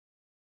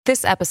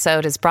This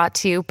episode is brought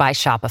to you by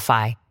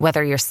Shopify.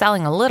 Whether you're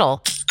selling a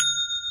little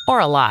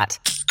or a lot,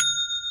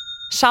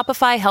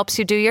 Shopify helps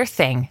you do your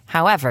thing,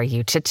 however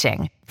you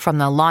cha-ching. From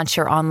the launch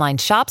your online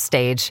shop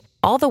stage,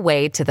 all the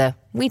way to the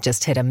we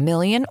just hit 1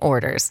 million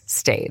orders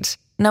stage.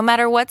 No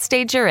matter what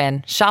stage you're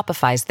in,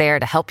 Shopify's there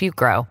to help you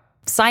grow.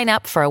 Sign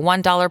up for a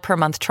 $1 per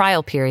month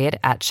trial period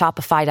at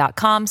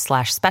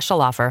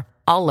shopify.com/special offer,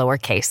 all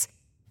lowercase.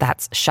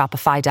 That's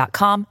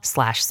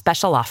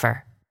shopify.com/special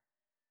offer.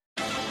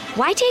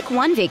 Why take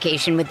one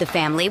vacation with the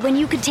family when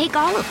you could take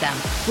all of them?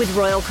 With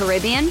Royal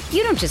Caribbean,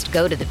 you don't just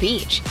go to the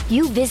beach.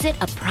 You visit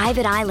a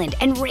private island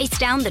and race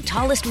down the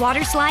tallest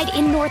water slide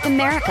in North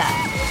America.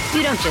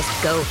 You don't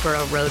just go for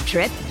a road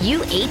trip. You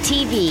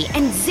ATV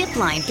and zip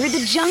line through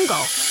the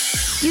jungle.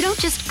 You don't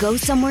just go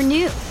somewhere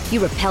new.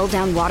 You rappel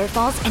down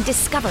waterfalls and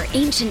discover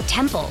ancient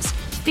temples.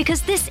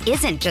 Because this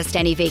isn't just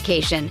any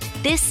vacation.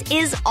 This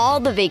is all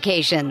the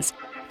vacations.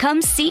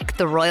 Come seek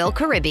the Royal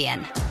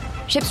Caribbean.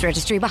 Ships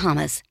Registry,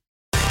 Bahamas.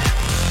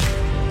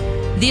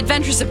 The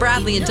Adventures of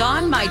Bradley and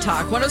Dawn, My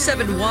Talk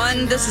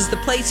 107.1. This is the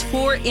place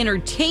for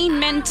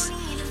entertainment.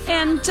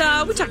 And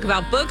we talk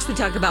about books. We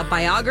talk about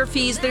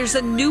biographies. There's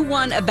a new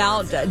one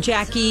about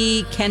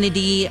Jackie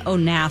Kennedy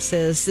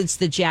Onassis. It's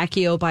the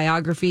Jackie O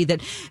biography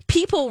that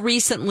people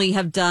recently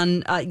have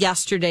done.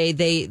 Yesterday,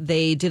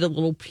 they did a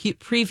little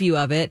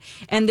preview of it.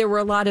 And there were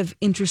a lot of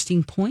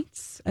interesting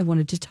points I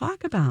wanted to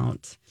talk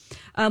about.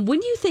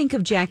 When you think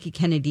of Jackie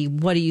Kennedy,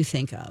 what do you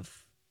think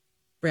of,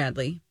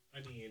 Bradley?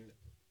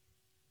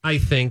 I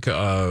think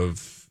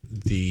of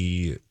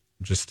the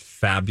just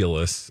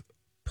fabulous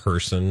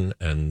person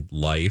and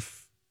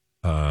life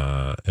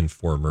and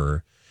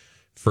former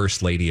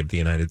First Lady of the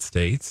United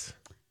States.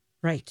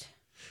 Right.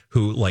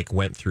 Who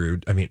went through,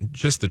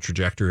 just the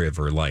trajectory of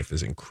her life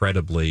is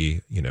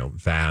incredibly,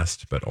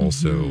 vast, but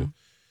also,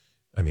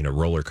 a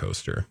roller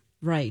coaster.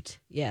 Right.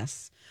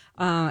 Yes.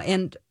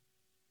 And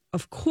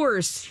of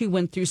course, she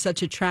went through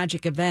such a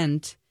tragic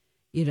event,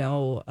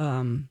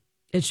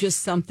 it's just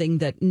something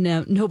that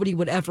nobody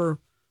would ever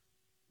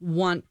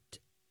want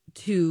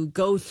to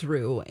go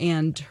through.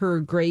 And her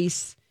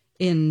grace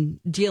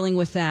in dealing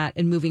with that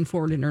and moving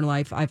forward in her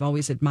life, I've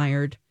always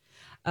admired.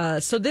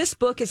 So this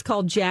book is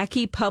called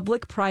Jackie,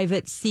 Public,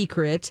 Private,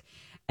 Secret.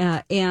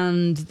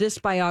 And this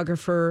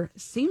biographer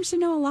seems to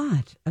know a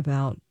lot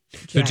about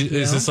Jackie. So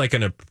is this like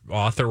an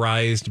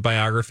authorized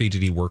biography?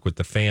 Did he work with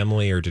the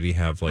family, or did he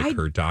have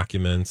her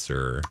documents?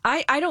 Or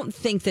I don't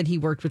think that he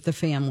worked with the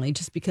family,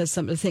 just because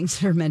some of the things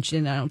that are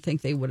mentioned, I don't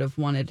think they would have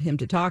wanted him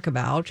to talk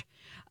about.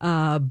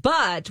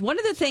 But one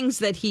of the things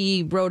that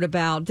he wrote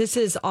about, this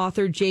is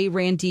author J.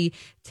 Randy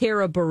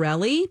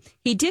Taraborelli.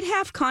 He did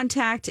have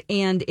contact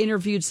and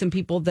interviewed some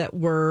people that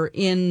were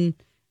in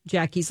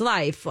Jackie's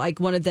life, like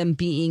one of them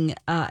being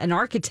an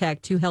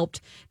architect who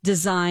helped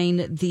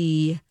design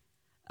the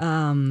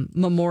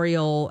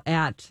memorial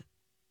at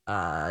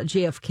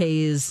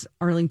JFK's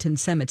Arlington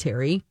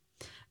Cemetery.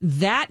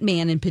 That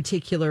man in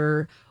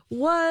particular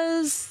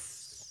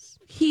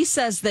he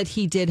says that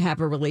he did have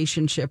a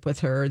relationship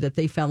with her, that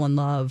they fell in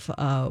love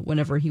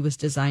whenever he was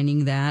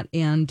designing that.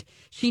 And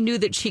she knew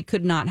that she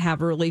could not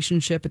have a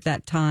relationship at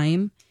that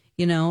time,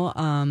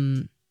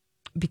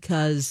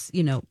 because,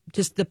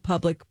 just the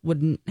public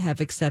wouldn't have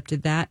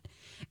accepted that.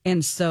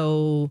 And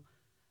so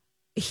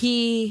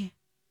he,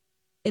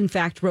 in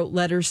fact, wrote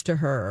letters to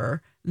her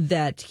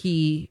that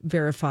he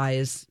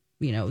verifies,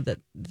 that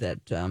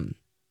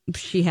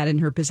she had in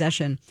her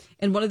possession.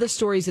 And one of the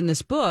stories in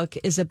this book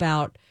is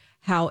about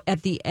how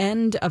at the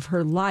end of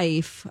her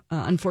life,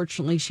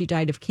 unfortunately, she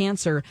died of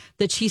cancer,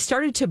 that she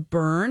started to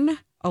burn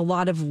a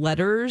lot of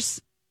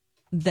letters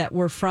that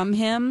were from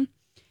him,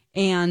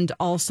 and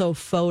also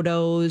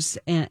photos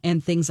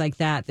and things like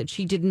that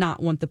she did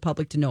not want the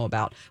public to know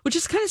about, which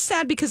is kind of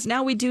sad because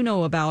now we do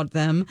know about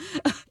them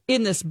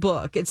in this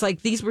book. It's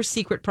like these were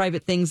secret,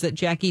 private things that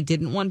Jackie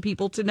didn't want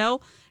people to know,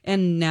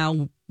 and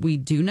now we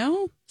do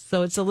know.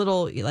 So it's a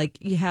little like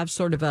you have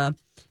sort of a,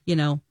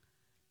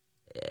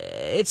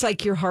 it's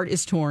like your heart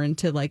is torn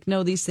to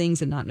know these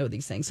things and not know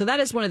these things. So that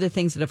is one of the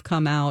things that have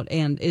come out,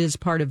 and it is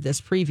part of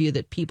this preview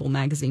that People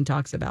magazine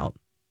talks about.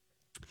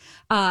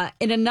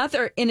 In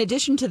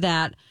addition to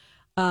that,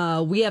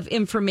 we have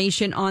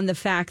information on the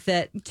fact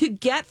that to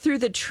get through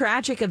the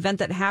tragic event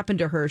that happened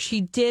to her,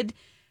 she did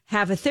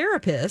have a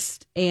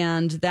therapist,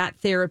 and that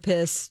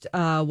therapist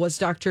was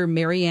Dr.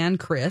 Marianne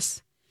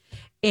Chris,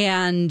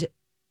 and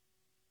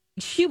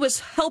she was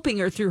helping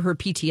her through her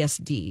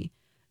PTSD,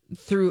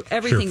 through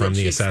everything from that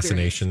she the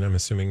assassination. I'm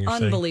assuming you're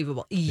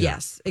unbelievable. Saying?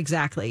 Yes,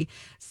 exactly.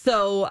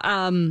 So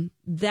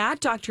that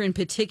doctor in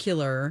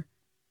particular.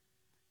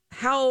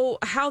 How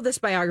this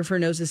biographer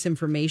knows this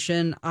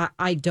information,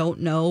 I don't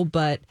know,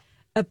 but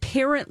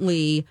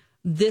apparently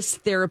this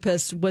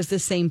therapist was the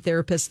same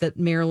therapist that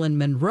Marilyn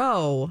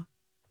Monroe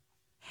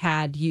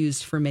had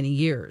used for many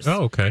years.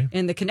 Oh, okay.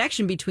 And the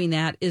connection between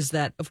that is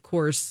that, of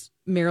course,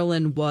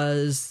 Marilyn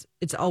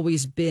it's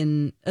always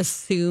been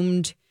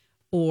assumed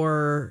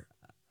or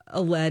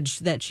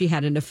alleged that she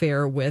had an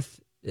affair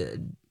with,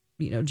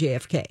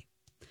 JFK.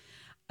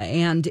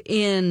 And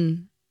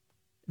in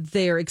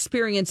their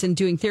experience in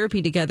doing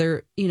therapy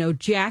together,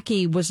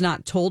 Jackie was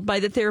not told by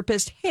the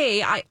therapist,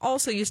 hey, I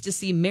also used to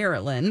see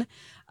Marilyn.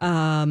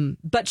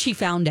 But she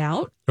found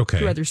out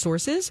through other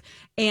sources,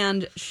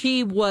 and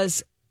she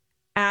was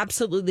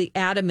absolutely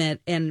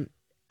adamant and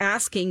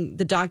asking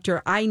the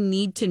doctor, I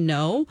need to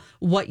know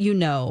what you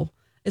know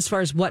as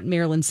far as what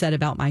Marilyn said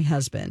about my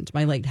husband,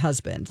 my late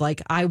husband.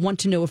 Like, I want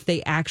to know if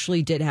they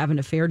actually did have an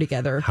affair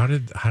together. How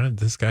did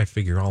this guy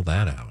figure all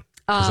that out?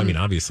 Because,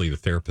 obviously the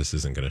therapist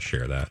isn't going to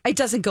share that. It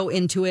doesn't go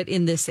into it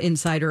in this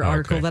insider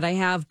article that I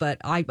have, but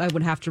I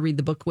would have to read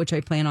the book, which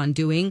I plan on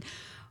doing.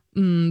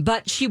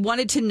 But she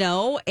wanted to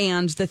know,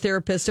 and the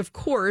therapist, of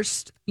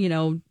course,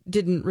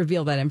 didn't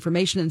reveal that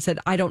information and said,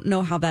 I don't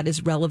know how that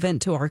is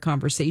relevant to our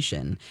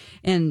conversation.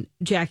 And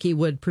Jackie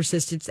would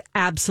persist, it's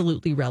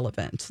absolutely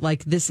relevant.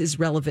 Like, this is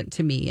relevant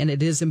to me, and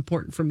it is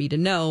important for me to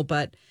know,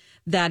 but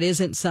that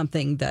isn't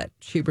something that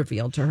she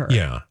revealed to her.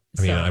 Yeah.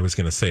 I mean, I was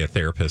going to say a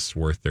therapist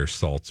worth their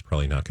salt's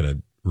probably not going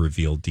to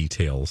reveal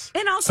details.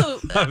 And also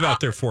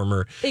about their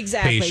former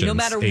patients, no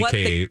matter what,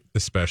 AKA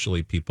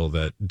especially people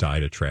that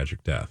died a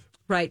tragic death.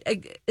 Right.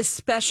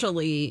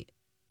 Especially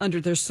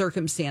under their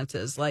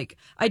circumstances. Like,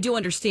 I do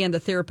understand the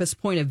therapist's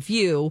point of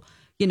view,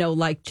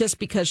 like, just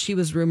because she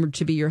was rumored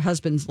to be your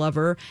husband's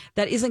lover,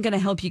 that isn't going to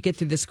help you get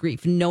through this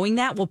grief. Knowing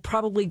that will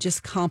probably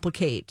just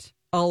complicate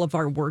all of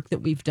our work that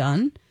we've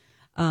done.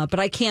 But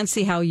I can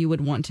see how you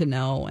would want to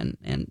know.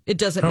 And it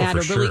doesn't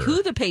matter really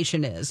who the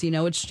patient is.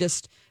 It's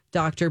just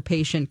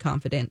doctor-patient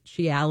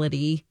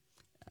confidentiality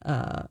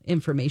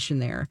information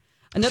there.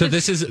 So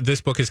this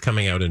book is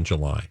coming out in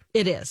July.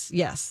 It is,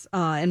 yes.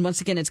 And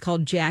once again, it's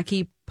called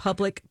Jackie,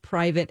 Public,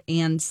 Private,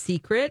 and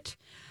Secret.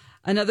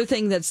 Another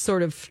thing that's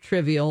sort of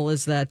trivial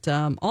is that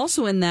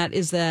also in that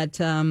is that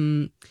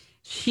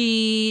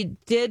she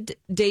did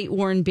date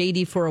Warren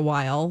Beatty for a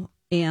while,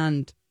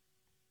 and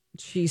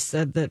she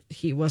said that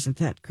he wasn't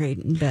that great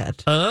in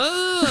bed.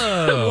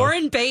 Oh.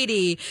 Warren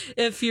Beatty,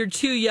 if you're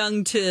too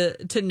young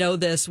to know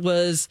this,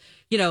 was,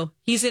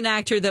 he's an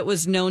actor that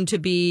was known to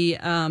be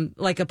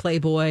like a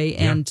playboy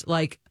and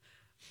like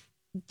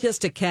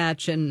just a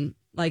catch, and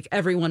like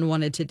everyone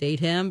wanted to date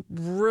him.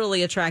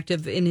 Really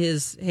attractive in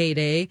his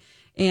heyday.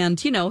 And,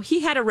 he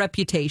had a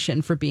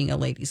reputation for being a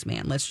ladies'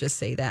 man. Let's just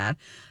say that.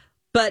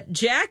 But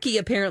Jackie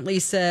apparently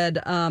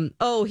said,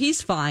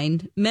 he's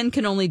fine. Men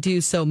can only do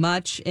so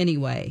much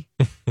anyway.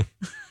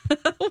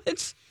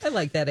 Which I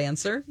like that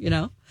answer,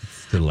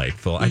 It's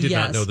delightful. I did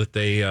not know that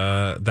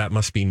that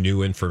must be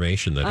new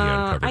information that he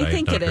uncovered. I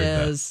think it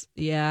is.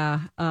 That.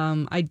 Yeah.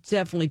 I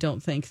definitely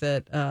don't think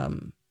that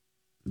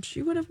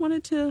she would have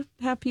wanted to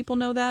have people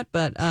know that,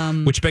 but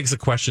which begs the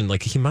question,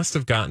 like, he must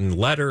have gotten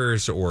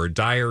letters or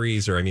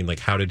diaries, or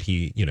how did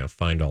he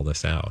find all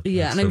this out?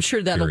 Yeah, and I'm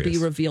sure that'll be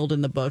revealed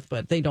in the book,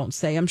 but they don't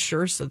say, I'm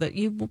sure, so that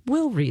you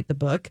will read the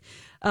book.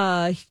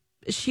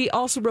 She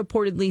also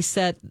reportedly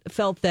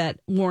felt that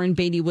Warren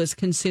Beatty was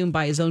consumed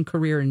by his own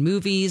career in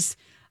movies.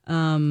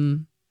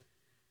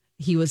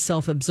 He was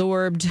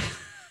self-absorbed,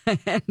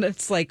 and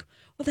it's like,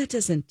 well, that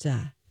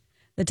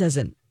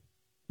doesn't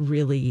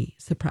really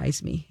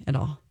surprise me at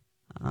all.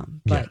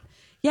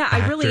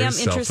 I really am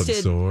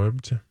interested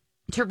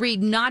to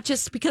read, not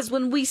just because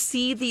when we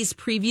see these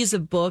previews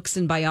of books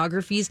and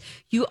biographies,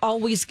 you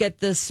always get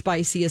the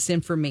spiciest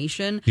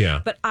information.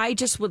 Yeah. But I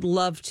just would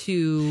love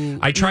to.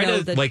 I try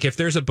to, like, if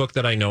there's a book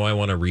that I know I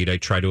want to read, I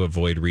try to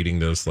avoid reading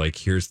those, like,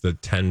 here's the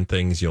 10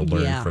 things you'll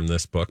learn from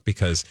this book,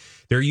 because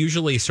they're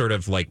usually sort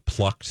of like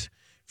plucked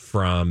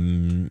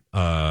from,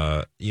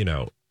 an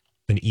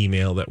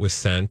email that was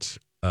sent.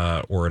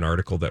 Or an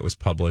article that was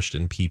published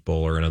in People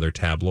or another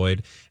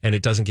tabloid, and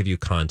it doesn't give you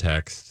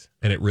context,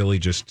 and it really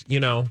just,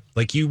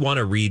 like, you want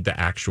to read the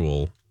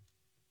actual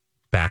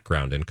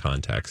background and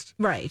context.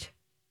 Right.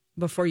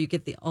 Before you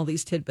get all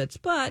these tidbits,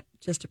 but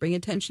just to bring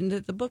attention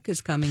that the book is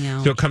coming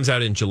out. So it comes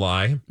out in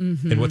July.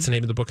 Mm-hmm. And what's the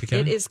name of the book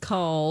again? It is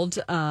called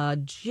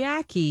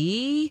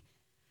Jackie,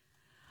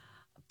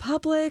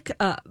 Public,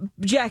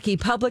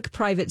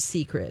 Private,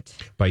 Secret.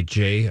 By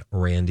J.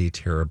 Randy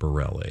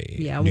Taraborelli.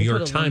 Yeah, New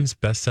York Times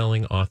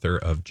bestselling author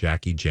of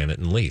Jackie, Janet,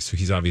 and Lee. So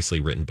he's obviously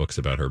written books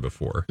about her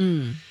before.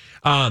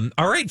 All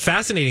right,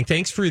 fascinating.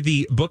 Thanks for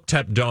the book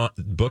tip, Dawn.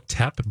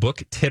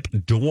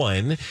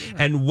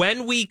 And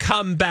when we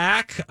come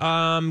back,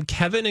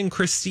 Kevin and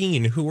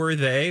Christine, who are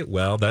they?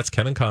 Well, that's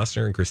Kevin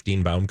Costner and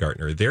Christine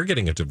Baumgartner. They're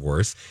getting a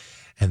divorce,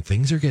 and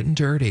things are getting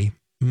dirty.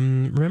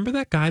 Remember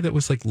that guy that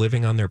was like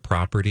living on their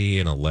property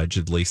and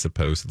allegedly,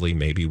 supposedly,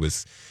 maybe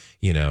was,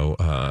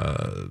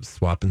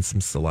 swapping some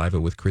saliva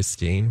with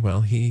Christine?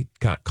 Well, he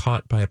got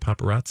caught by a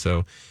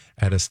paparazzo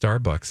at a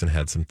Starbucks and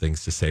had some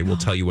things to say. We'll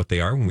tell you what they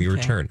are when we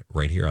return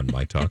right here on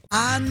My Talk.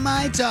 On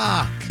My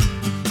Talk.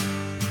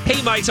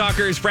 Hey, My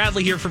Talkers.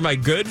 Bradley here from my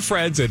good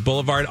friends at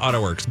Boulevard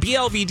Auto Works.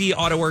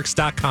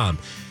 BLVDAutoworks.com.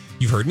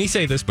 You've heard me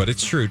say this, but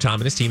it's true.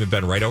 Tom and his team have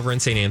been right over in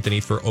St. Anthony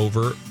for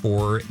over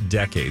 4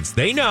 decades.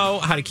 They know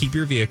how to keep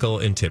your vehicle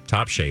in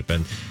tip-top shape.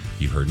 And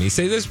You've heard me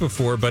say this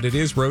before, but it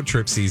is road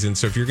trip season.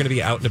 So if you're going to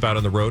be out and about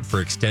on the road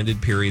for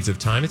extended periods of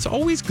time, it's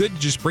always good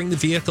to just bring the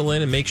vehicle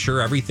in and make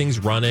sure everything's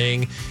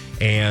running.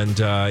 And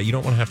you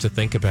don't want to have to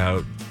think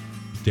about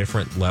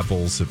different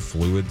levels of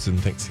fluids and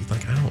things.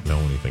 Like, I don't know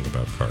anything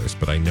about cars,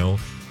 but I know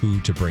who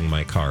to bring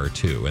my car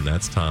to, and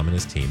that's Tom and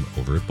his team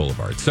over at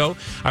Boulevard. So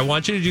I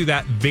want you to do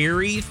that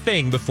very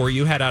thing before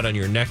you head out on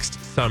your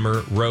next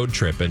summer road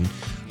trip. And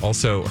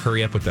also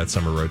hurry up with that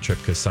summer road trip,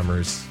 because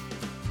summer's,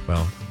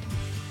 well,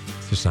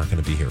 it's just not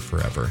going to be here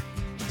forever.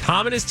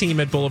 Tom and his team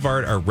at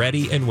Boulevard are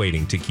ready and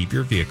waiting to keep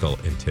your vehicle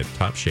in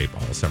tip-top shape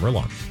all summer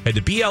long. Head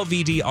to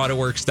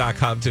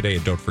blvdautoworks.com today,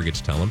 and don't forget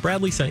to tell them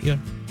Bradley sent you.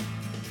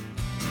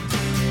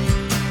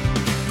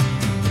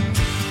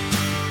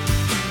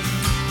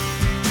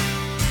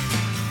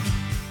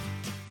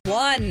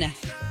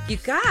 You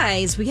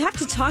guys, we have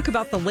to talk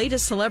about the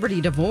latest celebrity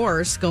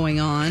divorce going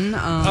on.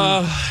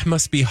 It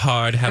must be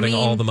hard having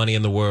all the money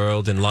in the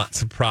world and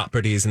lots of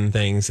properties and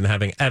things, and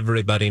having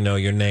everybody know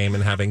your name,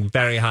 and having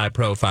very high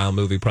profile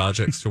movie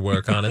projects to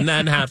work on, and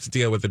then have to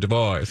deal with the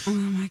divorce. Oh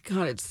my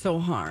God, it's so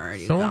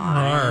hard.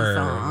 Hard.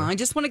 I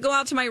just want to go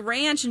out to my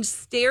ranch and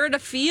stare at a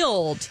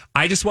field.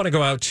 I just want to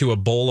go out to a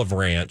bowl of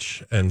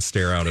ranch and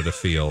stare out at a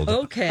field.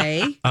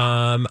 Okay.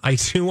 I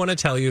do want to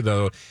tell you,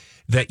 though,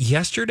 that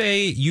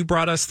yesterday you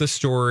brought us the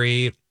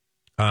story,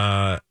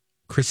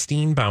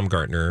 Christine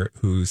Baumgartner,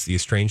 who's the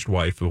estranged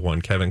wife of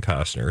one Kevin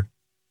Costner.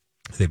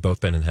 They've both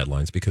been in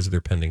headlines because of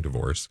their pending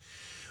divorce.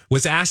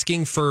 Was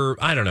asking for,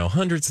 I don't know,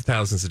 hundreds of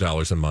thousands of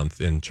dollars a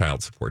month in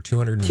child support.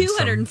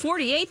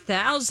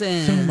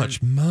 $248,000. So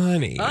much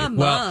money. A month.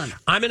 Well,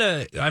 I'm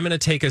gonna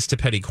take us to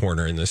Petty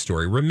Corner in this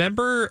story.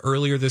 Remember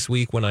earlier this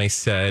week when I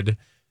said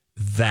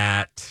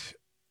that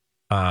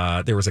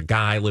there was a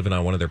guy living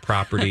on one of their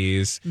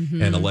properties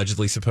and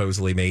allegedly,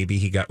 supposedly, maybe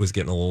he was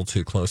getting a little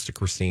too close to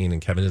Christine,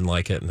 and Kevin didn't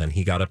like it. And then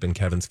he got up in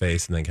Kevin's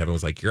face, and then Kevin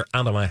was like, "You're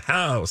out of my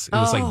house." It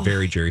was like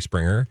very Jerry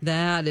Springer.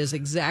 That is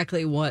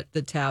exactly what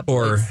the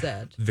tabloid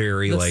said.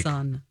 Very the like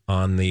Sun.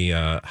 On the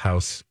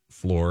House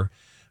floor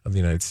of the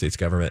United States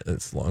government.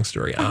 It's a long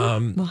story.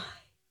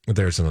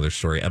 There's another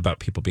story about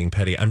people being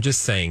petty. I'm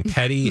just saying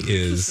petty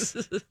is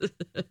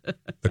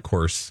the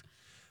course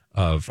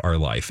of our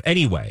life.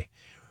 Anyway.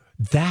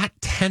 That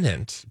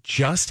tenant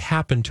just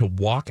happened to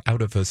walk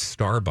out of a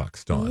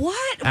Starbucks, Dawn.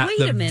 What? At Wait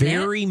the a minute.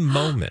 very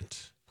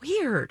moment.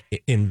 Weird.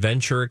 In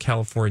Ventura,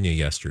 California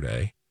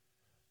yesterday,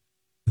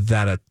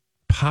 that a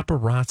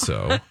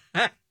paparazzo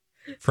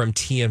from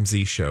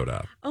TMZ showed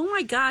up. Oh,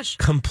 my gosh.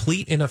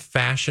 Complete in a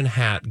fashion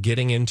hat,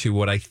 getting into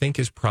what I think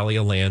is probably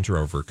a Land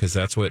Rover, because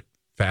that's what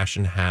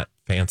fashion hat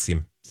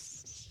fancy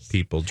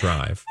people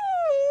drive.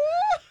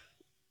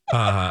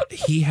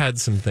 He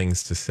had some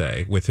things to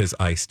say with his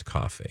iced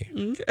coffee.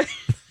 Okay.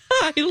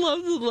 I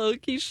love the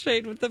low-key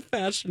shade with the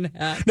fashion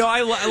hat. No,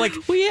 I like.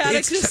 We had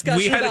a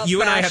discussion about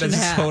you and I had a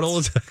hats. total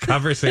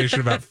conversation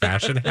about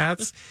fashion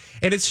hats,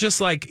 and it's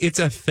just like it's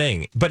a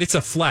thing, but it's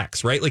a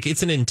flex, right? Like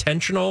it's an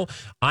intentional.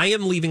 I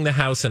am leaving the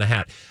house in a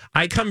hat.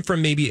 I come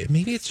from maybe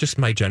it's just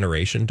my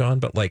generation, Dawn,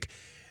 but like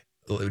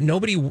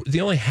nobody.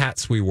 The only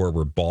hats we wore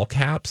were ball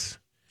caps.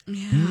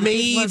 Yeah,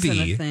 it wasn't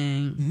a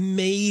thing.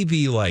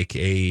 Maybe like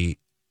a.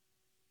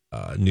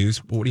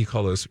 What do you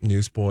call those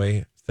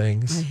newsboy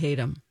things? I hate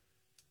them.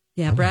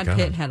 Yeah, Brad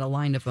Pitt had a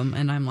line of them,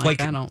 and I'm like,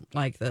 I don't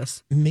like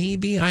this.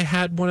 Maybe I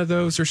had one of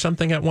those or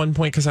something at one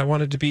point because I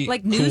wanted to be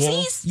like cool.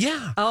 Newsies.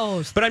 Yeah.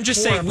 Oh, but I'm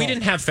just saying we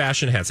didn't have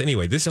fashion hats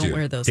anyway. This don't dude,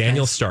 wear those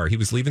Daniel guys. Starr, he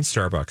was leaving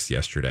Starbucks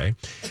yesterday,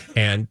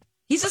 and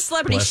he's a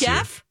celebrity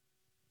chef,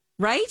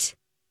 right?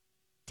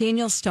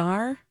 Daniel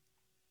Starr.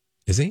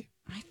 Is he?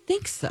 I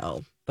think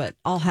so. But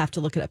I'll have to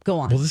look it up. Go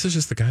on. Well, this is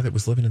just the guy that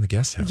was living in the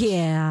guest house.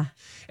 Yeah.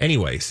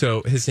 Anyway,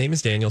 so his name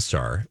is Daniel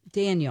Starr.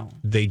 Daniel.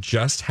 They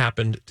just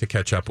happened to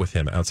catch up with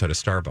him outside of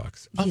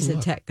Starbucks. He's a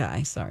tech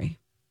guy. Sorry.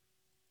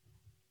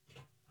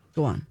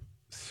 Go on.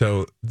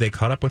 So they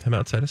caught up with him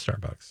outside of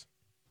Starbucks.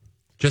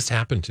 Just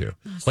happened to.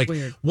 That's like,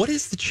 weird. What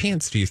is the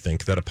chance, do you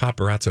think, that a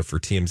paparazzo for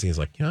TMZ is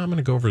like, I'm going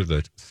to go over to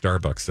the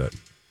Starbucks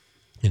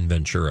in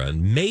Ventura,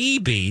 and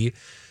maybe,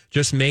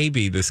 just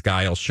maybe, this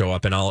guy will show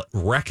up and I'll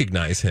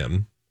recognize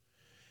him.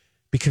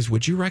 Because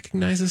would you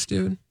recognize this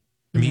dude?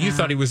 I mean, you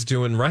thought he was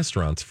doing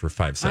restaurants for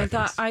 5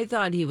 seconds. I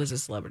thought he was a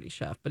celebrity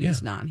chef, but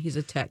he's not. He's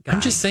a tech guy. I'm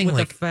just saying, with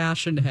like, a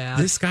fashion hat.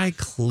 This guy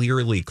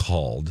clearly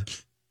called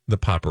the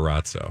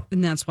paparazzo.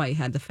 And that's why he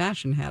had the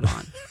fashion hat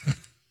on.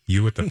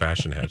 You with the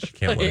fashion hat. She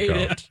can't let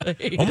it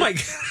go. Oh, my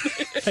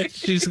God.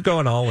 She's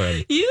going all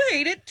in. You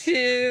hate it,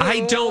 too.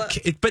 I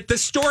don't. But the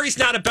story's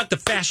not about the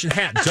fashion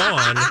hat,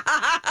 Dawn.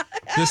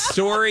 The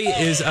story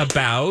is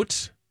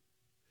about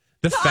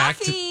the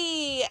fact...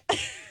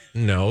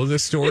 No, the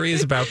story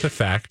is about the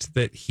fact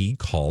that he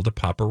called a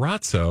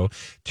paparazzo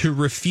to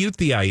refute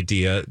the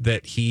idea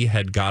that he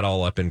had got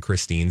all up in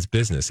Christine's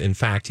business. In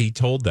fact, he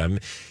told them,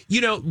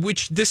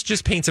 which this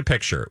just paints a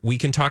picture. We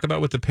can talk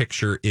about what the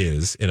picture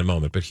is in a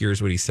moment, but here's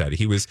what he said.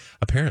 He was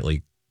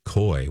apparently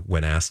coy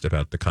when asked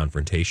about the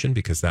confrontation,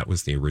 because that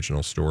was the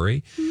original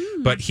story.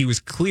 But he was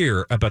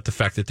clear about the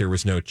fact that there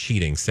was no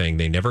cheating, saying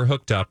they never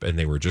hooked up and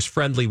they were just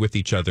friendly with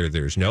each other.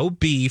 There's no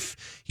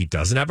beef. He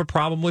doesn't have a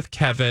problem with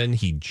Kevin.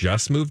 He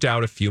just moved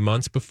out a few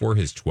months before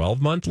his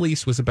 12-month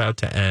lease was about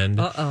to end.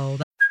 Uh-oh.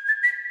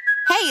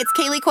 Hey, it's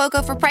Kaylee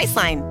Cuoco for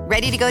Priceline.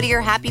 Ready to go to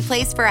your happy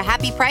place for a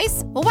happy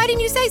price? Well, why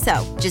didn't you say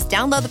so? Just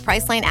download the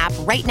Priceline app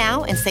right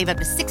now and save up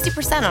to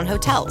 60% on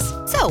hotels.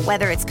 So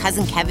whether it's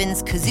Cousin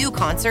Kevin's Kazoo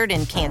Concert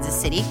in Kansas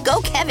City,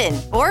 go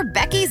Kevin, or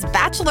Becky's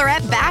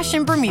Bachelorette Bash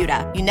in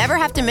Bermuda, you never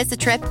have to miss a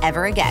trip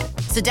ever again.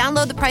 So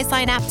download the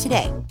Priceline app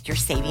today. Your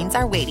savings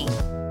are waiting.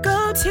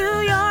 Go to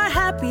your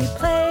happy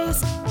place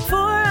for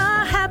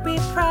a happy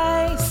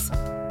price.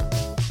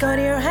 Go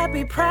to your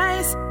happy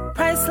price,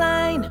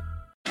 Priceline.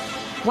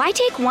 Why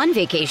take one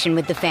vacation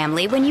with the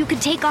family when you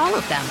could take all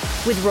of them?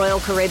 With Royal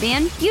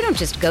Caribbean, you don't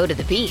just go to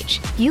the beach.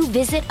 You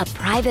visit a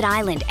private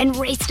island and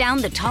race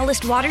down the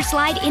tallest water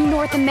slide in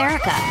North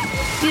America.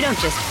 You don't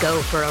just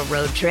go for a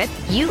road trip.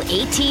 You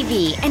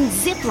ATV and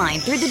zip line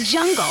through the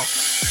jungle.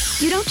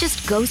 You don't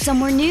just go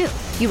somewhere new.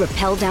 You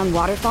rappel down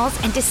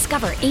waterfalls and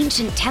discover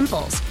ancient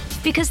temples.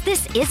 Because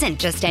this isn't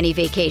just any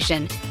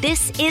vacation.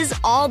 This is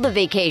all the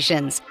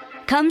vacations.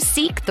 Come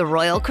seek the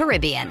Royal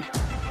Caribbean.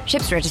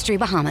 Ships Registry,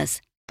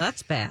 Bahamas.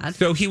 That's bad.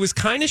 So he was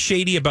kind of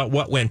shady about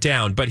what went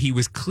down, but he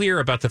was clear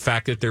about the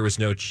fact that there was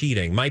no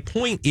cheating. My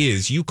point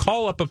is, you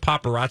call up a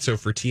paparazzo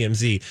for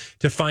TMZ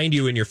to find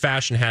you in your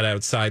fashion hat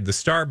outside the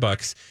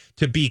Starbucks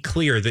to be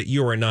clear that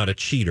you are not a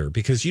cheater,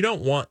 because you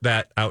don't want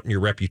that out in your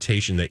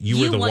reputation that you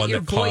were the one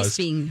that caused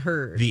being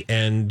heard. The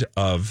end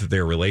of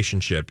their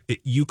relationship.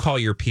 You call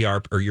your PR,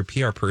 or your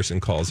PR person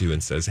calls you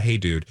and says, "Hey,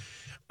 dude,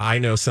 I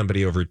know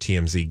somebody over at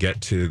TMZ. Get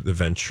to the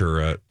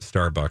Ventura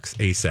Starbucks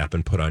ASAP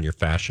and put on your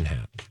fashion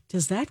hat."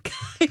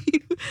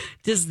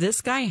 Does this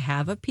guy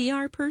have a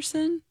PR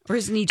person? Or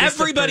isn't he just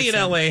everybody in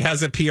LA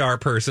has a PR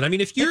person? I mean,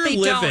 if you're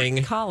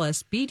don't call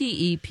us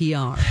BDE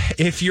PR.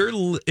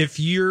 If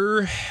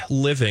you're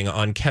living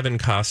on Kevin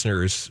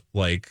Costner's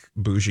like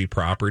bougie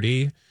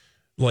property,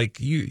 like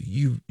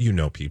you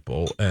know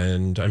people,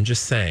 and I'm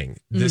just saying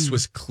this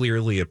was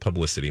clearly a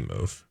publicity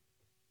move.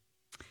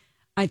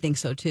 I think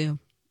so too.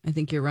 I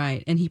think you're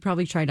right. And he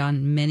probably tried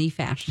on many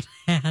fashion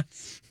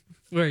hats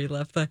before he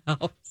left the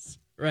house,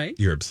 right?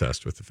 You're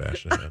obsessed with the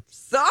fashion hat.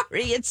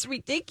 Sorry, it's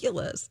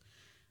ridiculous.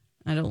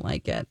 I don't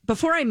like it.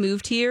 Before I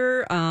moved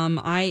here,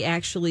 I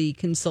actually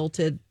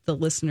consulted the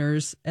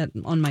listeners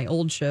on my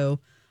old show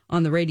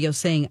on the radio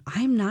saying,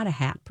 I'm not a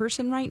hat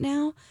person right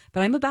now, but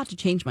I'm about to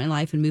change my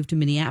life and move to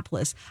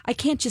Minneapolis. I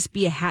can't just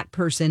be a hat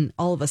person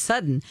all of a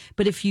sudden,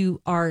 but if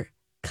you are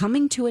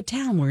coming to a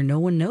town where no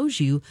one knows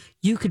you,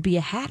 you could be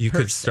a hat person. You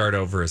could start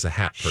over as a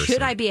hat person.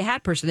 Should I be a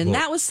hat person? And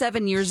that was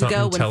 7 years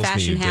ago when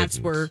fashion hats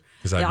were.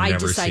 Because I've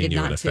never seen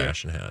you in a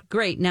fashion hat.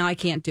 Great. Now I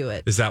can't do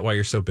it. Is that why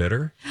you're so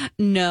bitter?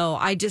 No,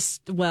 I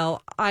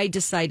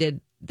decided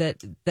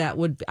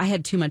I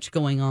had too much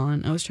going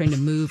on. I was trying to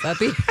move up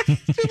here.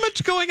 Too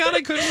much going on.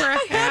 I couldn't wear a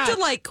hat. I had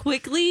to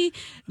quickly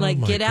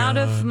get out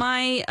of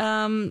my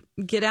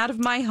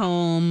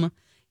home.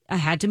 I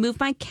had to move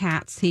my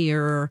cats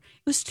here.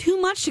 It was too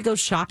much to go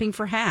shopping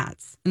for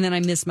hats. And then I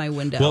missed my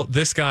window. Well,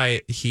 this guy,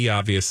 he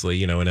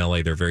obviously, in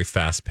LA, they're very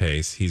fast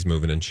paced. He's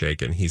moving and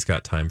shaking. He's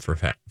got time for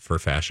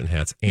fashion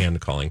hats and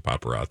calling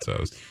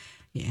paparazzos.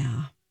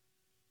 Yeah.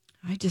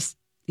 I just,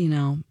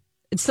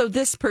 So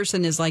this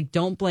person is like,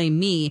 don't blame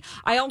me.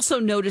 I also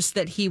noticed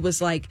that he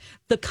was like,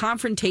 the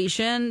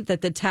confrontation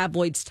that the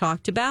tabloids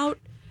talked about,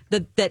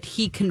 that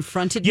he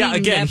confronted me. Yeah,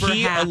 again, never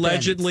he happened.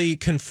 Allegedly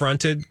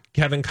confronted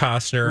Kevin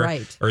Costner,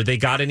 right? Or they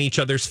got in each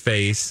other's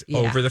face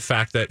over the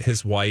fact that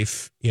his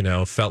wife,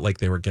 felt like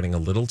they were getting a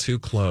little too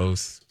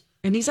close.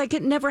 And he's like,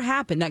 it never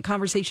happened. That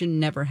conversation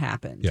never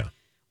happened. Yeah.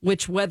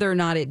 Which, whether or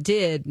not it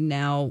did,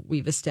 now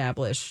we've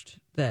established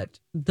that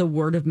the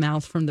word of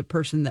mouth from the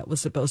person that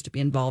was supposed to be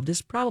involved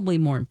is probably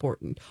more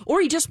important. Or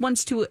he just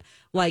wants to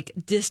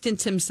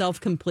distance himself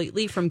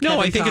completely from Kevin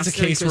Costner. I think it's a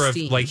case where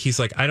he's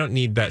like, I don't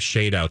need that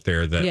shade out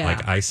there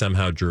that I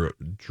somehow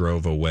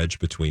drove a wedge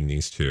between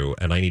these two,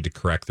 and I need to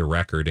correct the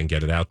record and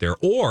get it out there.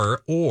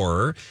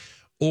 Or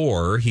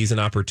he's an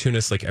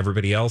opportunist like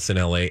everybody else in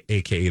LA,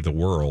 aka the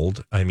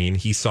world. I mean,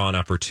 he saw an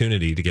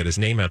opportunity to get his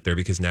name out there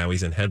because now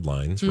he's in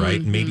headlines,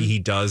 right? Mm-hmm. Maybe he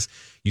does.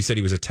 You said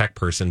he was a tech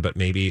person, but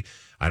maybe,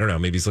 I don't know,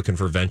 maybe he's looking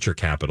for venture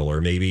capital,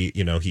 or maybe,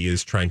 he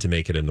is trying to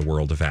make it in the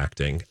world of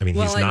acting. I mean,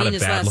 he's not a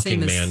bad looking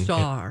man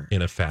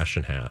in a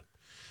fashion hat.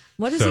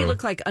 What does he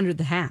look like under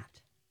the hat?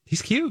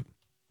 He's cute.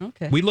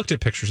 Okay. We looked at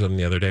pictures of him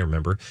the other day,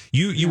 remember?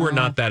 You were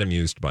not that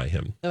amused by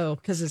him. Oh,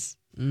 because it's...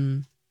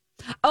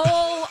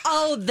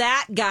 Oh,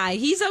 that guy.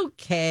 He's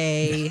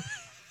okay.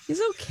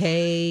 He's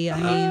okay. I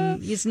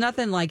mean, he's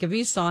nothing like, if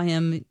you saw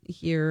him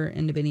here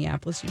in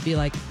Minneapolis, you'd be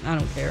like, I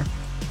don't care.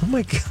 Oh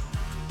my God.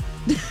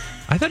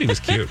 I thought he was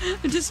cute.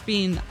 Just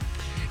being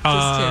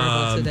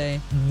terrible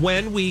today.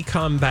 When we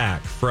come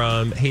back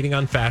from hating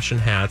on fashion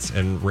hats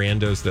and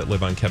randos that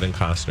live on Kevin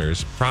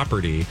Costner's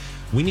property,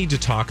 we need to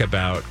talk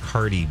about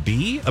Cardi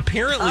B.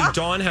 Apparently,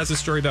 Dawn has a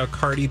story about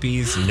Cardi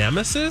B's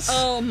nemesis.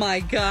 Oh,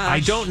 my gosh. I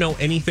don't know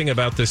anything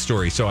about this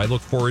story, so I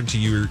look forward to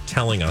you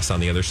telling us on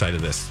the other side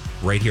of this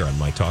right here on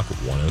My Talk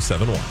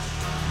 1071.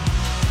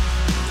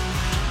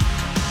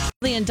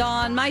 Lee and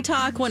Dawn, My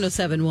Talk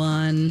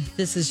 1071.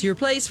 This is your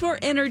place for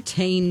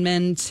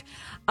entertainment.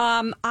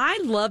 I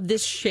love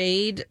this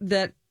shade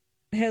that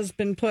has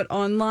been put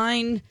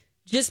online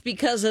just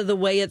because of the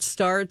way it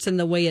starts and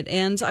the way it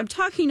ends. I'm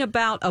talking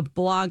about a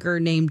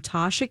blogger named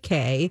Tasha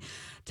K,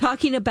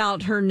 talking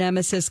about her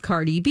nemesis,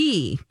 Cardi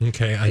B.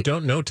 Okay, I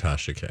don't know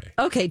Tasha K.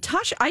 Okay,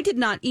 Tasha, I did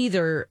not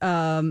either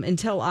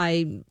until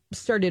I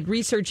started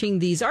researching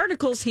these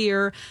articles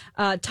here.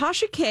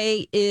 Tasha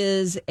K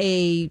is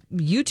a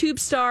YouTube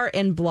star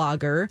and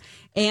blogger,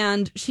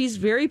 and she's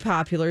very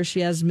popular. She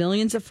has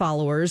millions of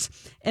followers,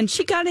 and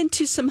she got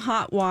into some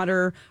hot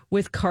water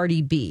with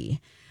Cardi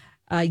B.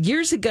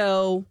 Years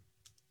ago,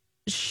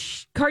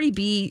 Cardi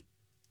B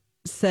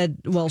said,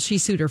 well, she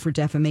sued her for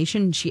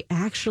defamation. She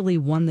actually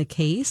won the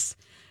case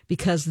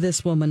because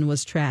this woman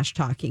was trash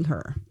talking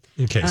her.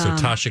 Okay, so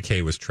Tasha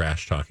K was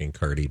trash talking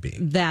Cardi B.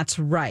 That's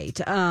right.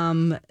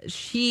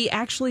 She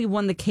actually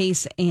won the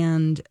case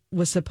and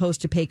was supposed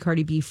to pay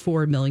Cardi B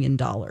 $4 million.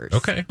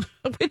 Okay.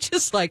 Which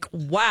is like,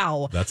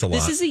 wow. That's a lot.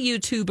 This is a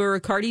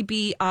YouTuber. Cardi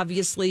B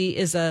obviously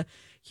is a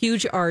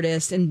huge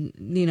artist and,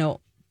 you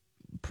know,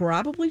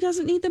 probably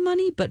doesn't need the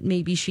money, but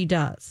maybe she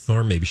does.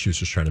 Or maybe she was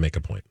just trying to make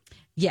a point.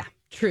 Yeah,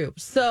 true.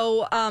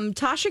 So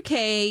Tasha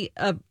K,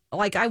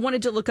 I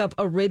wanted to look up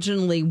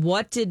originally,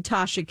 what did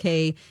Tasha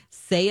K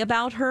say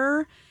about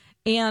her?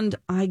 And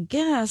I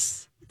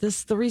guess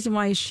the reason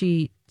why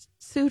she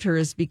sued her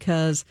is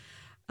because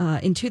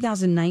in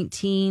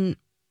 2019,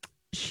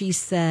 she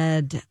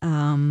said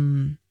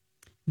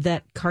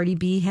that Cardi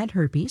B had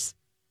herpes.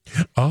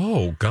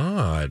 Oh,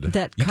 God.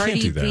 That you Cardi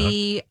can't do that.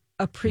 B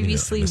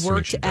previously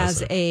worked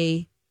as it.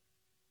 a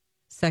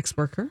sex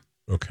worker.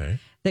 Okay.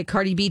 That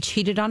Cardi B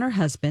cheated on her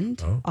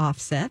husband,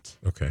 Offset.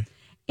 Okay.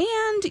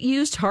 And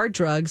used hard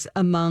drugs,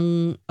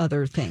 among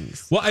other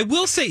things. Well, I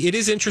will say it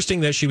is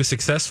interesting that she was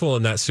successful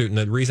in that suit. And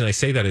the reason I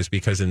say that is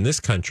because in this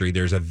country,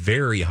 there's a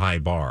very high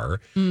bar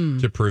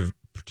to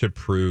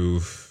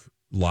prove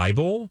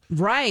libel.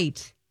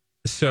 Right.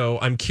 So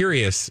I'm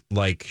curious,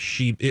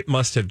 it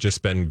must have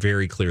just been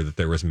very clear that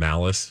there was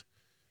malice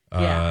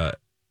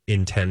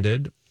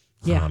intended.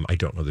 Yeah. I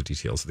don't know the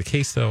details of the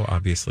case, though,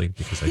 obviously,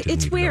 because I didn't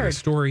It's even know the weird.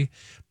 story.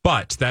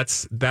 But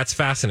that's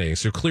fascinating.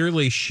 So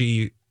clearly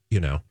she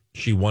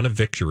won a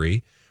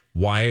victory.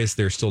 Why is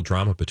there still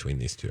drama between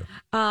these two?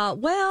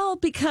 Well,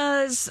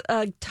 because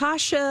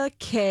Tasha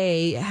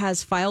K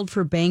has filed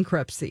for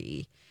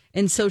bankruptcy.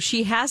 And so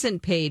she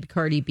hasn't paid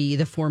Cardi B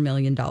the $4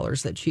 million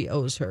that she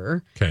owes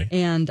her. Okay.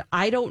 And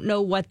I don't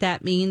know what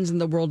that means in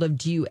the world of,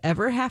 do you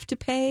ever have to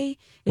pay?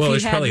 Well,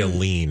 there's probably a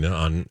lien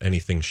on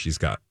anything she's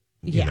got,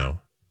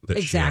 that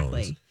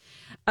exactly. she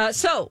owns.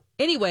 So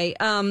anyway,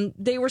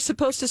 they were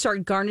supposed to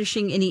start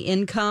garnishing any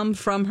income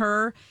from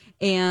her.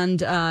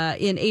 And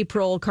in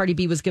April, Cardi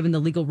B was given the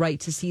legal right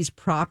to seize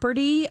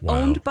property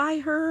owned by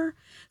her.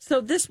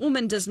 So this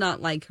woman does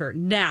not like her.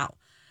 Now,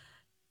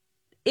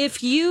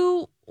 if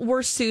you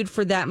were sued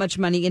for that much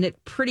money and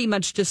it pretty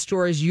much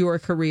destroys your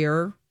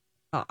career,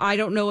 I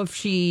don't know if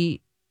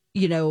she,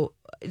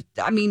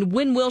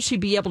 when will she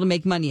be able to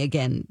make money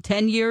again?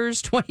 10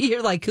 years, 20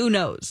 years? Like, who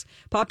knows?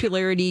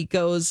 Popularity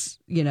goes,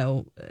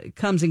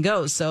 comes and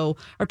goes. So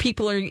are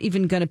people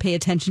even going to pay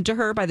attention to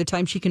her by the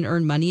time she can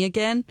earn money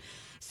again?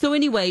 So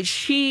anyway,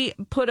 she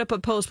put up a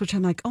post, which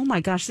I'm like, oh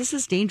my gosh, this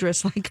is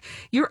dangerous. Like,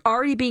 you're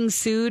already being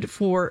sued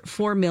for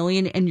 $4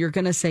 million and you're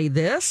going to say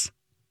this?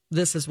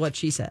 This is what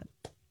she said.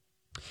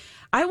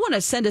 I want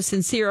to send a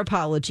sincere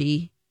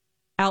apology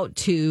out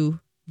to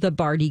the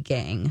Barty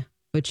gang,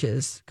 which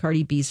is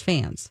Cardi B's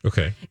fans.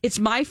 Okay. It's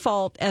my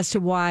fault as to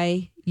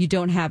why you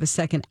don't have a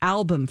second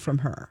album from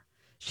her.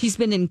 She's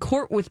been in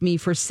court with me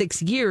for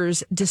 6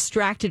 years,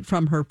 distracted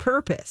from her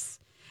purpose.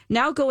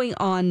 Now going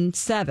on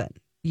 7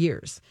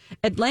 years.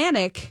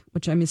 Atlantic,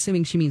 which I'm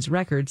assuming she means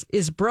records,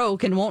 is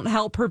broke and won't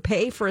help her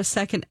pay for a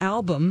second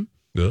album.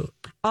 Ugh.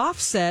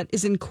 Offset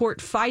is in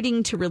court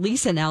fighting to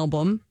release an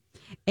album.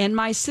 And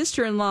my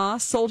sister-in-law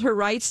sold her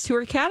rights to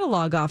her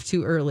catalog off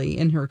too early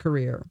in her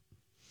career.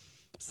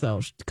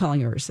 So she's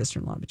calling her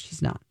sister-in-law, but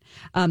she's not.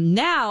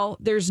 Now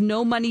there's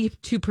no money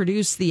to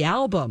produce the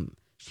album.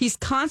 She's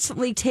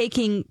constantly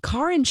taking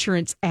car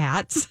insurance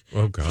ads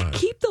Oh, God. to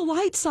keep the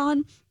lights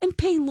on and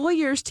pay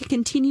lawyers to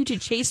continue to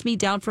chase me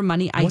down for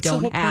money I What's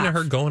don't the whole have. point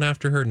of her going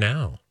after her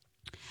now?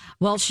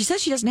 Well, she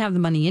says she doesn't have the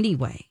money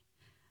anyway.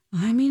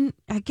 I mean,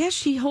 I guess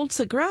she holds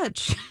a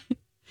grudge.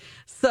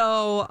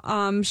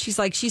 So she's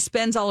like, she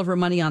spends all of her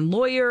money on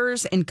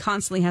lawyers and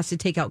constantly has to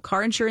take out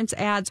car insurance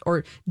ads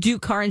or do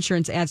car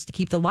insurance ads to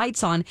keep the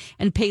lights on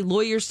and pay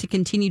lawyers to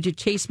continue to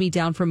chase me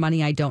down for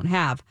money I don't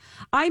have.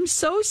 I'm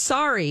so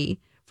sorry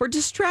for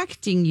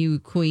distracting you,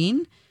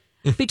 Queen.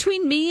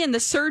 Between me and the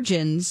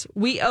surgeons,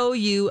 we owe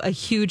you a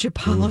huge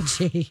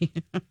apology.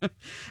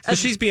 So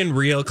she's being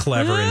real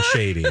clever and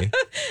shady.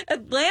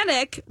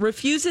 Atlantic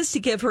refuses to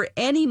give her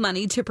any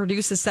money to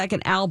produce a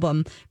second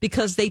album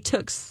because they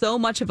took so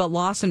much of a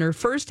loss in her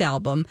first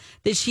album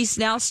that she's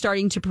now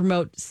starting to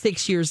promote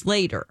 6 years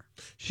later.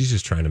 She's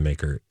just trying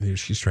to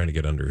she's trying to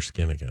get under her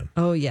skin again.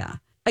 Oh, yeah.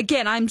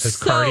 Again, I'm Has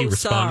so Cardi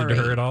responded sorry.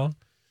 to her at all?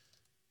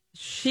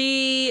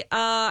 She,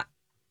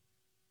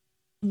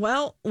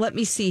 well, let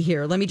me see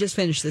here. Let me just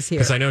finish this here.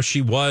 Because I know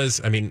she was,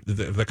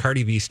 the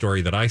Cardi B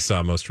story that I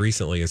saw most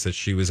recently is that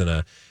she was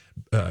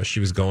she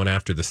was going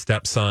after the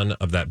stepson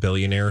of that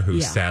billionaire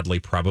who sadly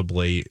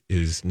probably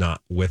is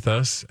not with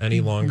us any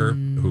longer,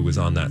 who was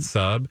on that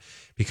sub,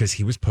 because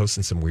he was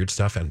posting some weird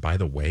stuff. And by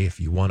the way, if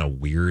you want a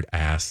weird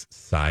ass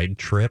side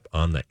trip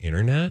on the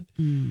internet,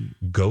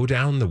 go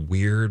down the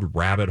weird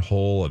rabbit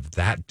hole of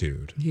that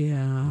dude.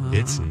 Yeah.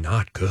 It's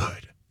not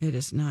good. It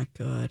is not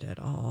good at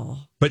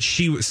all. But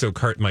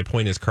my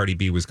point is Cardi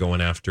B was going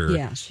after.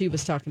 Yeah, she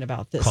was talking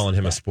about this. Calling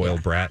him a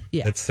spoiled brat,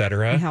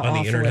 etc. on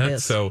the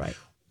internet. So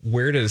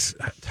where does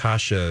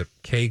Tasha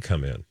K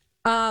come in?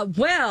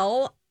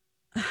 Well,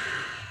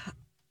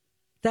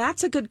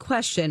 that's a good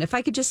question. If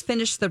I could just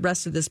finish the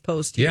rest of this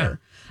post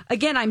here.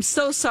 Again, I'm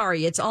so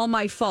sorry. It's all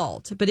my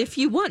fault. But if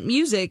you want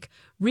music,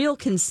 real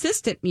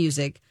consistent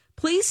music,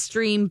 please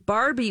stream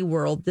Barbie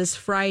World this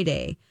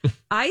Friday.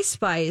 Ice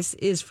Spice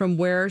is from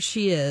where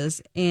she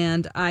is,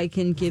 and I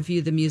can give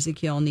you the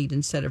music you all need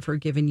instead of her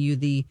giving you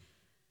the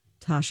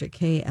Tasha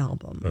K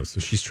album. Oh,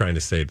 so she's trying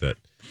to say that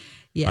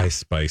Ice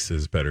Spice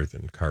is better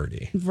than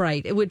Cardi.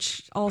 Right,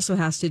 which also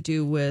has to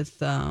do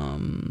with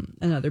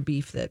another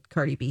beef that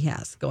Cardi B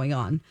has going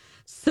on.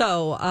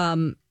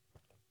 So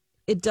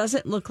it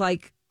doesn't look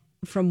like,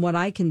 from what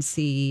I can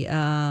see,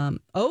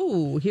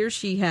 here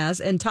she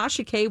has. And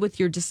Tasha K with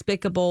your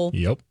despicable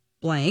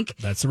blank.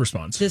 That's the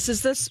response. This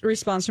is the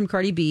response from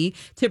Cardi B.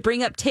 To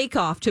bring up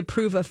Takeoff to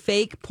prove a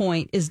fake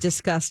point is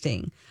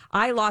disgusting.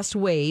 I lost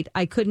weight.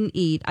 I couldn't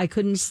eat. I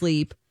couldn't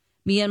sleep.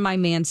 Me and my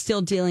man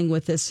still dealing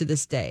with this to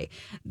this day.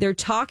 They're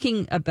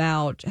talking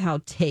about how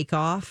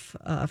Takeoff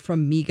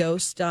from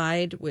Migos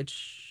died,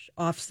 which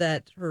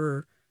Offset,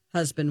 her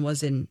husband,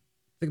 was in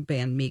the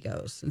band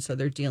Migos, and so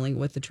they're dealing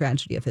with the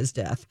tragedy of his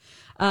death.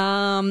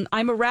 I'm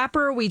a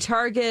rapper. We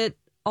target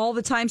all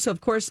the time, so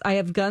of course I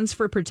have guns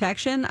for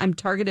protection. I'm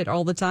targeted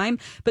all the time,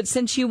 but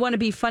since you want to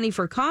be funny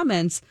for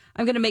comments,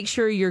 I'm going to make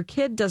sure your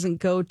kid doesn't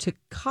go to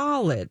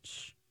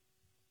college.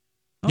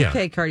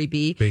 Okay, Cardi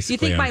B.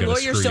 Basically, you think my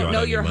lawyers don't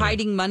know you're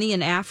hiding money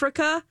in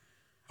Africa?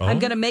 I'm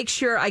going to make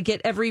sure I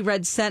get every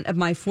red cent of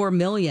my $4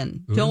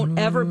 million. Don't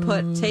ever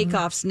put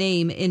Takeoff's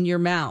name in your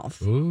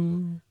mouth.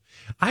 Ooh.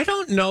 I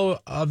don't know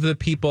of the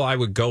people I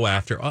would go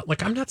after.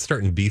 Like, I'm not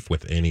starting beef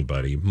with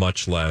anybody,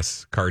 much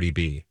less Cardi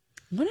B.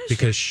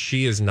 Because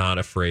she is not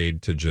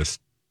afraid to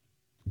just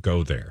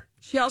go there.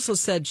 She also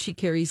said she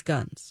carries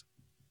guns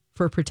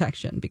for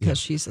protection because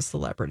she's a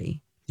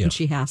celebrity and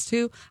she has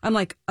to. I'm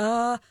like,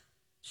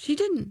 she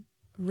didn't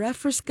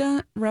reference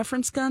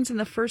guns in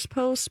the first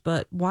post,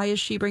 but why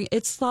is she bringing?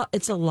 It's a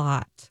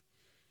lot.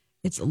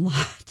 It's a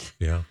lot.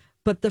 Yeah.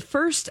 But the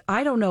first,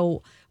 I don't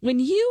know, when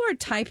you are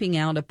typing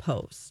out a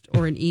post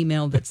or an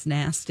email that's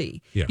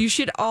nasty, you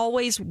should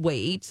always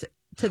wait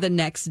to the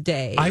next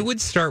day. I would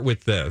start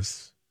with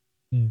this.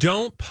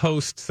 Don't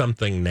post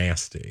something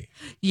nasty.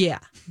 Yeah.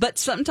 But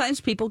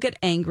sometimes people get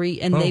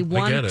angry and they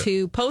want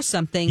to post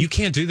something. You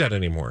can't do that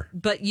anymore.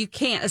 But you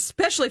can't,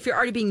 especially if you're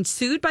already being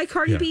sued by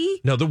Cardi B.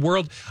 No, the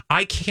world,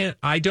 I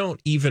don't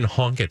even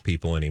honk at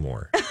people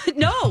anymore.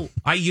 No.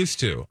 I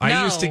used to.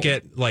 I used to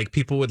get, like,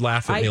 people would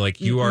laugh at me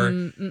like, you are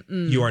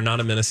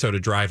not a Minnesota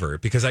driver,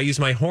 because I use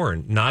my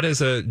horn, not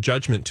as a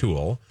judgment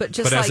tool. But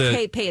just like,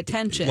 hey, pay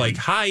attention. Like,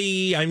 hi,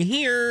 I'm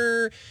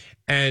here.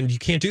 And you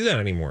can't do that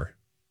anymore.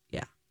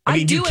 I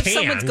mean, if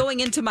someone's going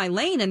into my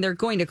lane and they're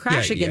going to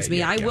crash against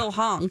me, I will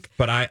honk.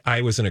 But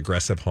I was an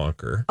aggressive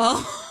honker.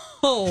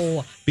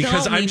 Oh,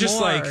 because I'm just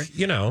like,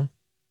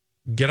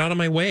 get out of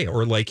my way,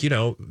 or like,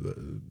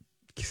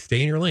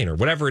 stay in your lane, or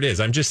whatever it is.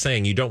 I'm just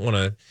saying, you don't want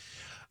to.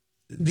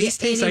 These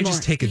days, I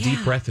just take a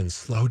deep breath and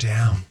slow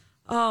down.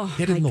 Oh,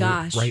 get in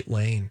the right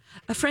lane.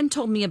 A friend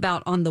told me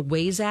about on the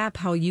Waze app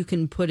how you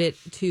can put it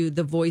to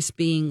the voice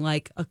being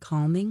like a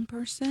calming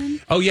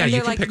person. Oh, yeah,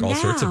 you can pick all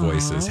sorts of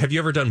voices. Have you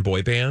ever done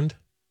boy band?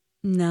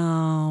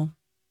 No.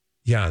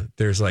 Yeah,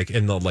 there's like,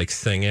 and they'll like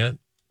sing it.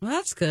 Well,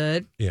 that's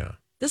good. Yeah.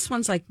 This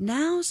one's like,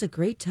 now's a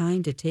great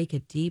time to take a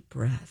deep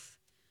breath.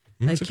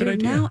 That's a good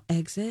idea. Now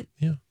exit.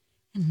 Yeah.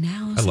 And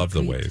now's I love a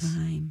the great Waze,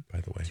 time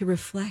by the way, to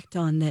reflect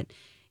on that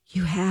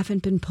you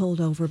haven't been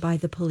pulled over by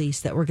the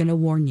police that we're going to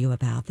warn you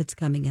about that's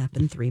coming up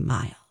in 3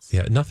 miles.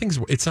 Yeah,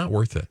 it's not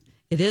worth it.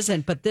 It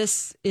isn't, but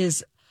this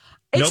is,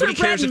 nobody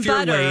cares if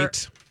you're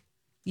late.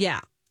 Yeah.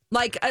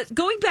 Like,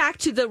 going back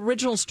to the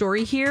original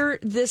story here,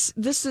 this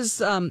is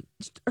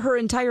her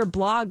entire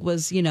blog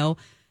was,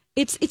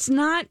 it's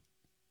not.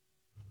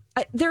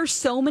 There are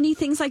so many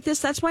things like this.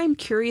 That's why I'm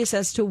curious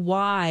as to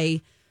why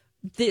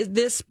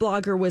this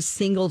blogger was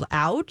singled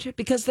out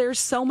because there's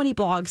so many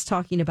blogs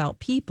talking about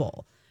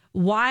people.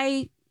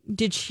 Why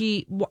did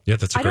she? Yeah,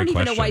 that's a great I don't even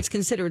question. know why it's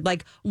considered.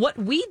 Like what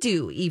we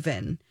do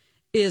even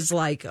is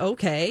like,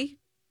 okay,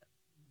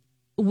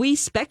 we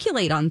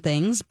speculate on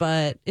things,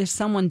 but if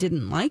someone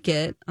didn't like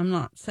it, I'm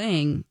not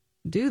saying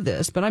do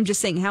this, but I'm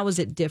just saying, how is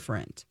it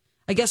different?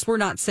 I guess we're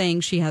not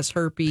saying she has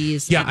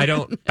herpes. Yeah, I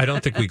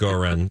don't think we go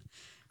around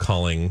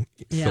calling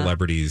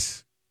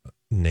celebrities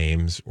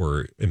names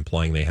or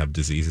implying they have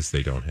diseases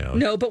they don't have.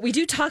 No, but we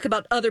do talk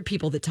about other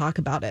people that talk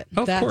about it.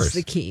 Of That's course.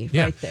 the key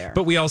right there.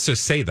 But we also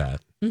say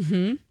that.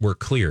 Mm-hmm. We're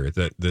clear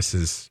that this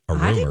is a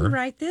rumor. I didn't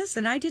write this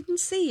and I didn't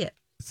see it.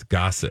 It's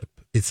gossip.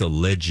 It's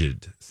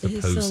alleged,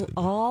 supposed. It's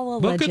all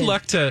alleged. Well, good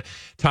luck to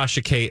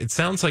Tasha K. It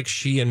sounds like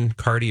she and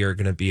Cardi are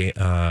going to be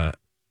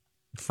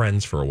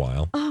friends for a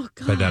while. Oh,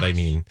 God. By that, I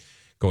mean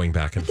going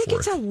back and forth. I think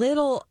it's a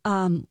little,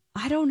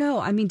 I don't know.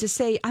 I mean, to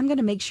say, I'm going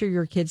to make sure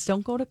your kids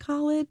don't go to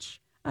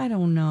college. I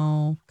don't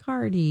know.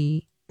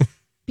 Cardi,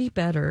 be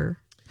better.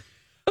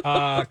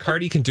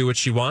 Cardi can do what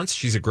she wants.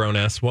 She's a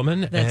grown-ass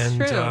woman. That's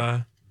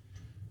true.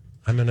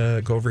 I'm going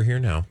to go over here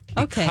now.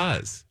 Okay.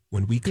 Because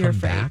when we You're come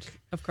afraid back...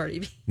 of Cardi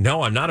B.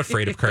 No, I'm not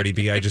afraid of Cardi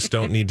B. I just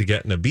don't need to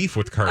get in a beef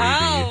with Cardi B.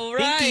 Oh,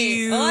 right. Thank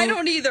you. Well, I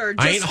don't either.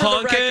 Just I ain't for the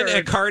honking record.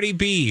 at Cardi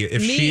B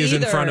if Me she is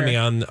in either. front of me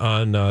on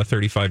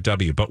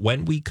 35W. But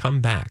when we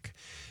come back,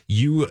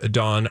 you,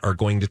 Dawn, are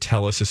going to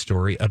tell us a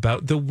story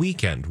about The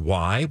Weeknd.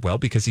 Why? Well,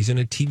 because he's in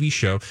a TV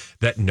show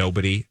that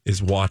nobody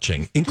is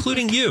watching,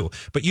 including you.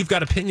 But you've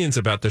got opinions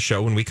about the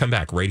show when we come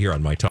back right here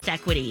on My Talk.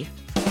 Equity.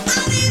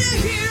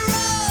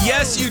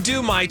 Yes, you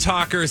do, My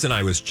Talkers. And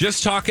I was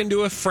just talking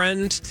to a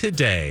friend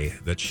today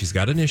that she's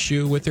got an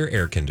issue with her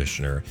air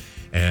conditioner.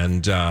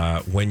 And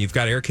when you've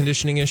got air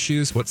conditioning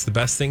issues, what's the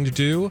best thing to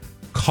do?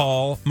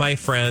 Call my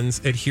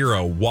friends at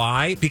Hero.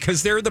 Why?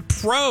 Because they're the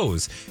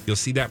pros. You'll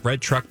see that red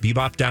truck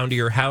bebop down to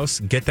your house,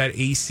 get that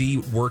AC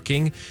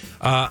working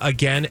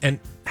again. And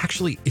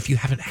actually, if you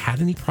haven't had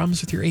any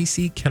problems with your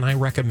AC, can I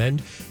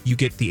recommend you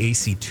get the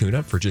AC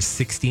tune-up for just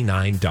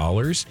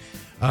 $69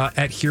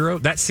 at Hero?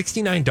 That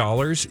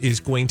 $69 is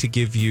going to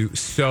give you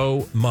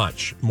so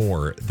much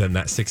more than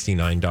that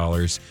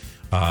 $69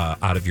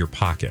 out of your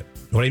pocket.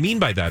 What I mean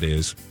by that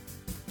is,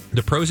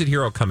 the pros at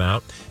Hero come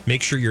out,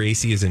 make sure your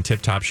AC is in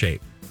tip-top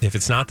shape. If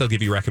it's not, they'll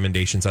give you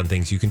recommendations on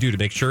things you can do to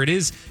make sure it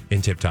is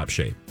in tip-top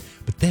shape.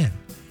 But then,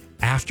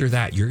 after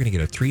that, you're going to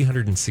get a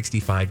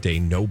 365-day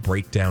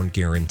no-breakdown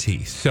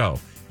guarantee.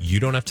 So, you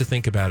don't have to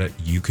think about it.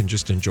 You can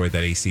just enjoy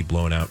that AC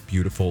blowing out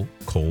beautiful,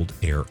 cold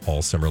air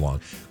all summer long.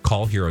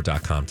 Call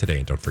Hero.com today,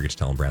 and don't forget to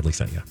tell them Bradley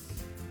sent you.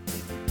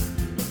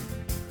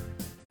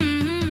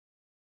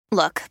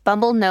 Look,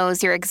 Bumble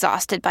knows you're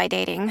exhausted by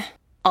dating.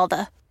 All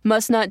the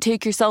must not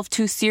take yourself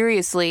too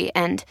seriously,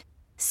 and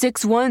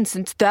 6'1"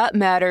 since that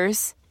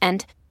matters.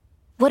 And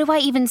what do I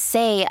even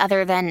say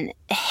other than,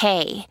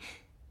 hey?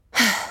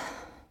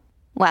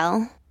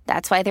 Well,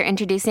 that's why they're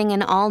introducing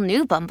an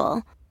all-new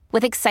Bumble,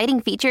 with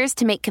exciting features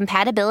to make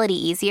compatibility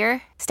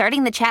easier,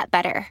 starting the chat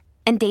better,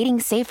 and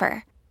dating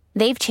safer.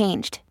 They've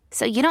changed,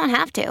 so you don't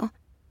have to.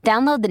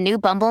 Download the new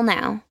Bumble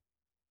now.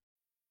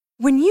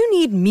 When you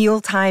need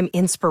mealtime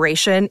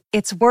inspiration,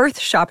 it's worth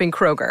shopping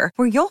Kroger,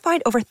 where you'll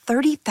find over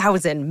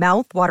 30,000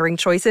 mouth-watering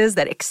choices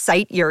that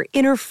excite your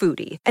inner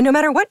foodie. And no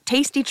matter what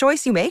tasty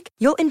choice you make,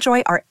 you'll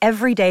enjoy our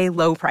everyday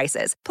low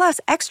prices, plus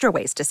extra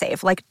ways to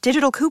save, like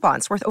digital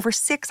coupons worth over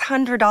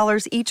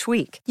 $600 each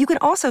week. You can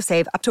also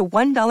save up to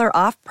 $1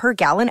 off per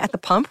gallon at the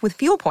pump with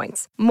fuel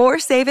points. More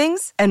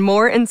savings and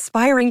more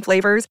inspiring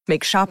flavors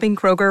make shopping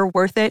Kroger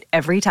worth it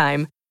every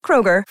time.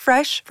 Kroger,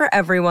 fresh for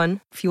everyone.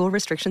 Fuel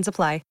restrictions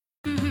apply.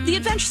 The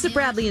Adventures of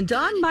Bradley and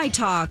Dawn, My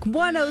Talk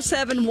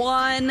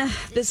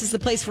 107.1. This is the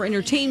place for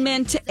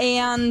entertainment,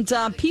 and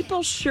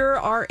people sure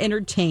are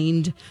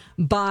entertained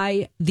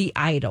by The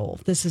Idol.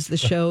 This is the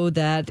show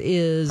that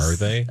is... Are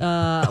they?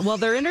 Well,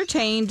 they're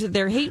entertained.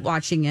 They're hate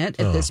watching it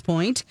at this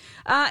point.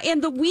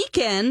 And The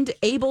Weeknd,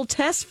 Abel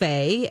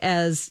Tesfaye,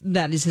 as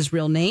that is his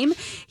real name,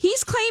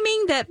 he's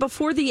claiming that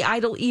before The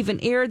Idol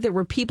even aired, there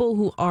were people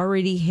who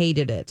already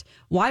hated it.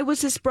 Why was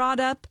this brought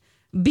up?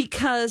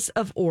 Because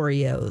of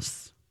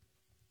Oreos.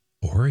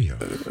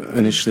 Oreo.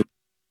 Initially.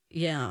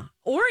 Yeah.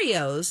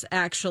 Oreos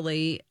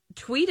actually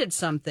tweeted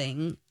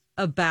something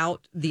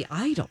about The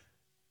Idol.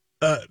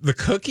 The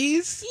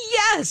cookies?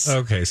 Yes.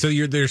 Okay, so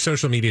their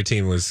social media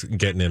team was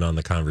getting in on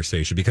the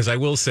conversation, because I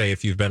will say,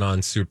 if you've been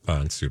on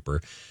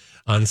super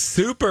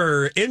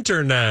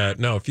internet,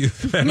 no, if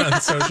you've been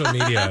on social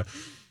media,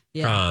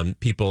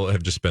 people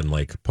have just been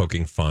like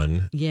poking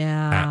fun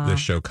at the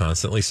show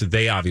constantly. So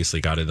they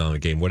obviously got it on the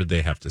game. What did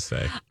they have to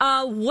say?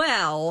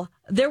 Well,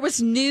 there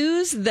was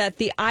news that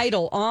The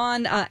Idol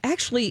on,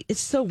 actually, it's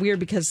so weird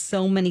because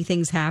so many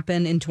things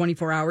happen in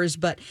 24 hours.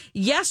 But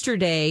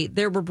yesterday,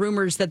 there were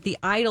rumors that The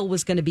Idol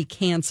was going to be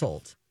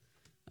canceled.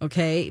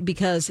 Okay,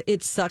 because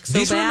it sucks so bad.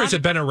 These rumors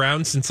have been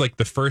around since like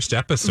the first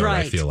episode,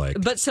 right. I feel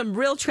like. But some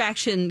real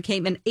traction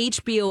came, and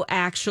HBO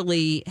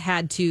actually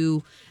had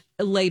to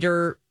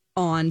later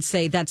on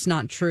say that's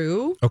not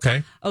true.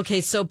 Okay.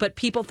 Okay, so, but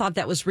people thought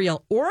that was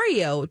real.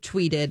 Oreo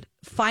tweeted,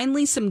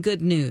 finally some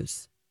good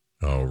news.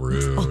 Oh,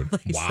 rude.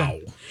 Wow.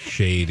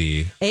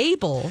 Shady.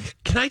 Abel.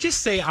 Can I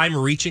just say I'm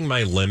reaching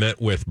my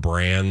limit with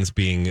brands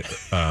being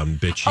bitchy on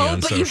social media?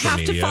 Oh, but you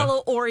have to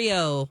follow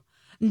Oreo.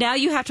 Now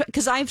you have to,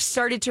 because I've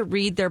started to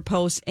read their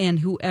posts, and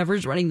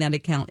whoever's running that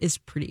account is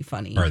pretty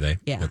funny. Are they?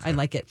 Yeah, I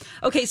like it.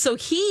 Okay, so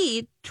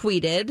he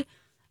tweeted,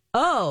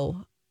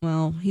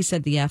 he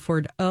said the F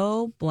word,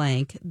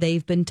 blank,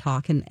 they've been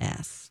talking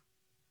S.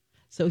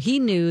 So he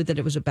knew that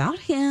it was about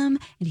him,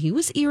 and he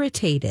was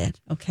irritated,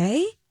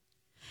 okay?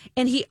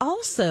 And he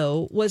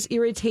also was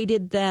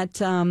irritated that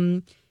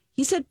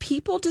he said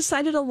people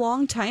decided a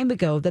long time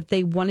ago that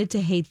they wanted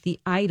to hate The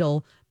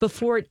Idol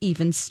before it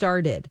even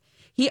started.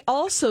 He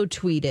also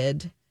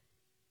tweeted,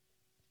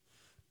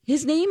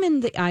 his name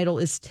in The Idol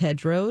is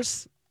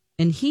Tedros,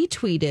 and he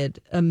tweeted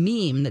a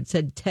meme that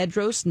said,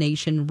 Tedros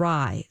Nation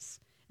Rise.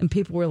 And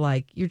people were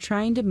like, you're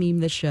trying to meme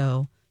the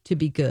show to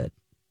be good.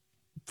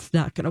 It's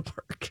not going to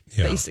work,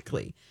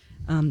 basically.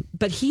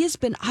 But he has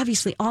been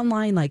obviously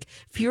online, like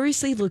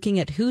furiously looking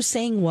at who's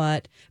saying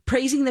what,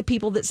 praising the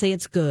people that say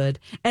it's good,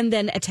 and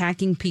then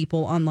attacking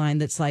people online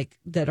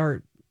that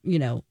are,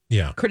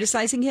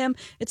 criticizing him.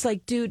 It's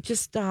like, dude,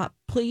 just stop,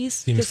 please.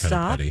 Seems just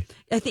stop. Petty.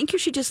 I think you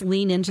should just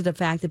lean into the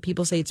fact that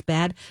people say it's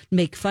bad,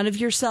 make fun of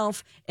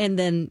yourself, and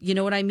then, you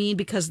know what I mean?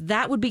 Because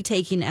that would be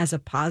taken as a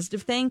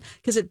positive thing,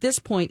 because at this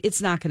point,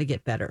 it's not going to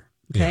get better.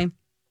 Okay? Yeah.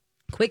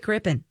 Quit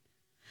gripping.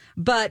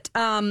 But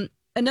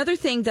another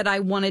thing that I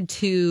wanted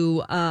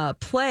to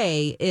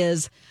play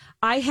is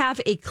I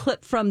have a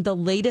clip from the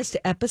latest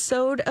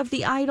episode of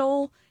The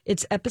Idol.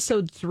 It's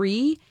episode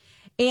 3.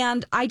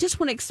 And I just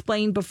want to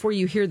explain before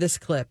you hear this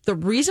clip. The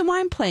reason why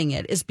I'm playing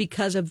it is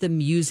because of the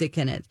music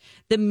in it.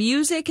 The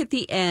music at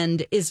the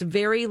end is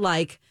very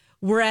like,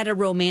 we're at a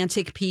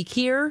romantic peak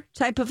here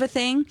type of a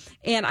thing.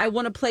 And I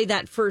want to play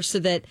that first so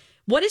that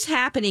what is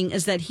happening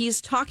is that he's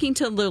talking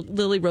to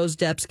Lily Rose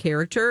Depp's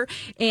character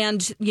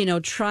and,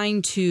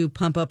 trying to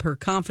pump up her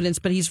confidence,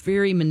 but he's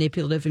very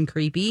manipulative and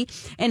creepy.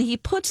 And he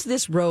puts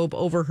this robe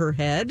over her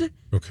head.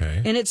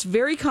 Okay. And it's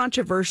very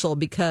controversial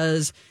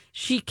because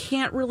she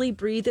can't really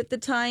breathe at the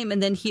time.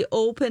 And then he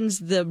opens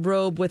the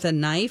robe with a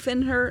knife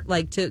in her,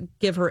 like to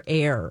give her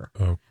air.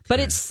 Okay.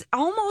 But it's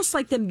almost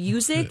like the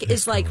music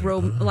is like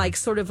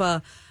sort of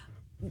a,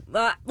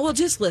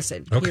 just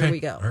listen. Okay. Here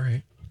we go. All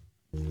right.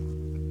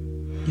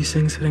 You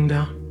sing sitting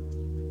down?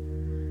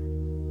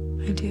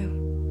 I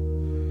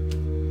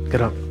do.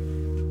 Get up.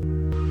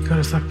 You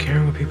gotta stop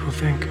caring what people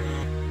think.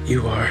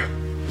 You are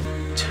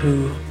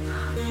too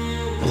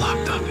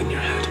locked up in your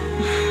head.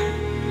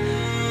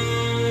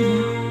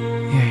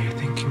 Yeah, you're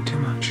thinking too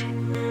much.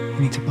 You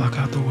need to block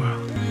out the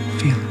world.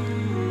 Feel it.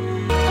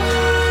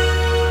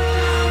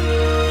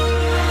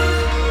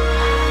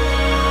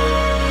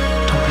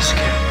 Don't be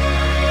scared.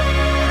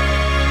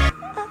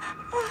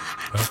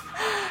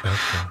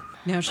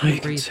 Now she can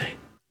breathe.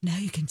 Now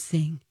you can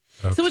sing.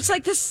 Okay. So it's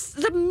like this.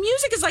 The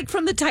music is like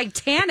from the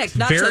Titanic.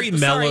 Not very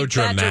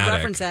melodramatic. Sorry, to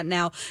reference that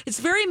now. It's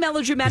very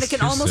melodramatic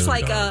and almost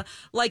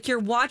like you're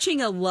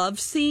watching a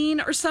love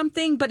scene or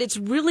something. But it's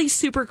really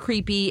super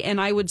creepy and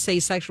I would say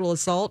sexual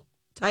assault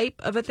type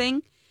of a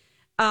thing.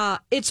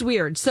 It's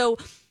weird. So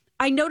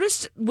I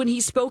noticed when he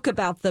spoke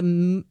about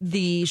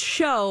the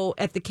show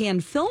at the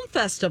Cannes Film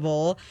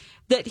Festival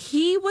that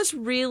he was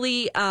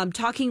really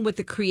talking with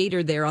the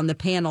creator there on the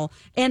panel,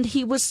 and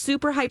he was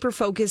super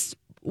hyper-focused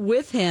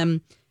with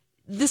him.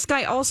 This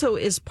guy also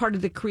is part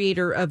of the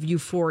creator of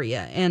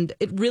Euphoria, and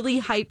it really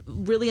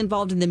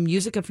involved in the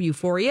music of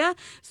Euphoria.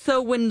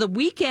 So when The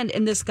Weeknd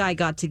and this guy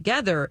got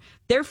together,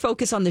 their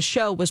focus on the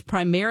show was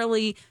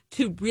primarily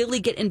to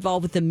really get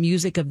involved with the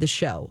music of the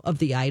show, of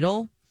The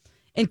Idol,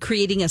 and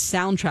creating a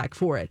soundtrack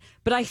for it.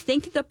 But I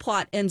think that the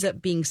plot ends up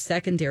being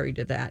secondary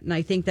to that. And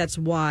I think that's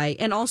why,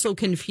 and also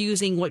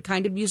confusing what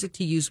kind of music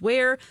to use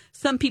where.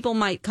 Some people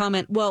might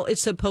comment, well,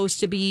 it's supposed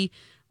to be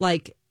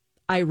like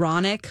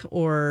ironic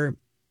or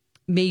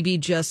maybe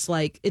just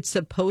like it's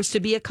supposed to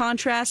be a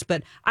contrast,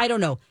 but I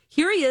don't know.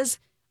 Here he is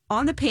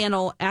on the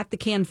panel at the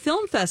Cannes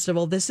Film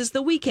Festival. This is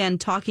The Weeknd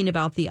talking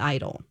about The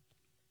Idol.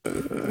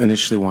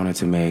 Initially wanted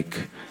to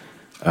make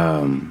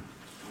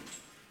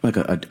like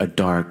a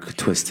dark,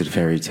 twisted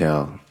fairy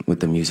tale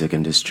with the music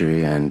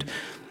industry and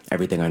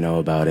everything I know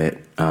about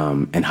it,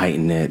 and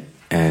heighten it.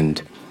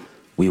 And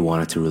we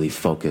wanted to really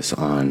focus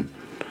on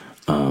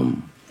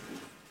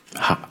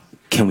how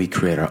can we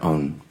create our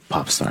own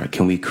pop star?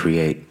 Can we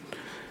create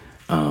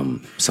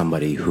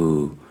somebody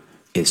who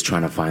is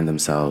trying to find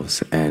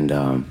themselves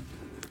and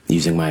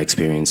using my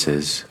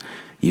experiences,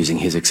 using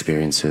his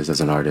experiences as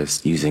an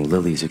artist, using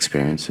Lily's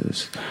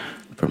experiences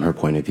from her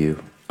point of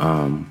view,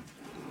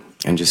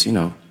 and just,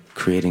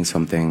 creating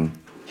something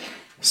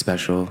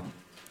special,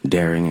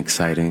 daring,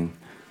 exciting,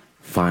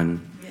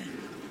 fun,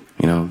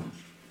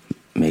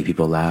 make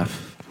people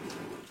laugh,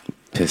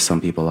 piss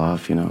some people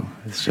off,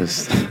 it's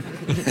just...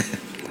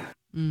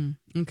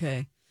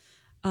 Okay.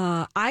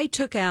 I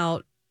took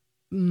out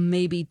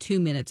maybe 2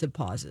 minutes of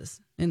pauses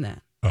in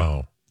that.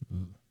 Oh.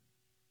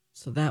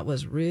 So that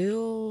was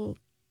real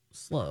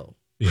slow.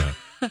 Yeah.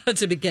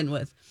 To begin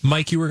with.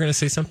 Mike, you were going to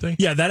say something?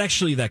 Yeah,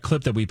 that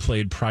clip that we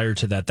played prior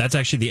to that's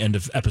actually the end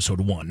of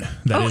episode 1.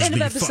 End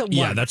of episode 1.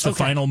 Yeah, that's the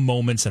final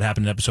moments that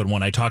happened in episode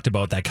 1. I talked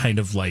about that kind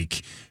of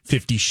like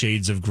 50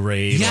 Shades of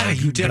Grey. Yeah,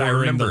 like, you did. I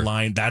remember. The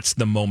line. That's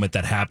the moment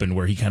that happened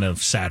where he kind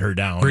of sat her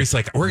down. Where he's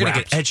like, we're going to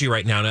get edgy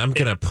right now, and I'm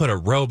going to put a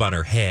robe on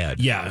her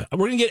head. Yeah,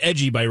 we're going to get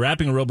edgy by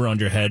wrapping a robe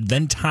around your head,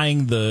 then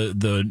tying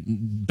the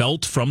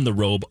belt from the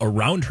robe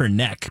around her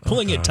neck,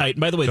 pulling it tight.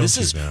 And by the way, this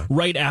is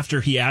right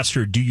after he asked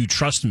her, do you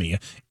trust me?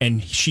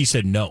 And she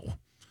said no.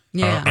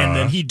 Yeah. And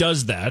then he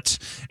does that.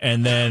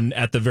 And then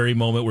at the very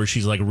moment where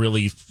she's like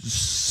really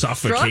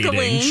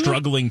suffocating,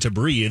 struggling to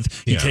breathe,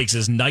 he takes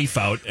his knife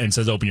out and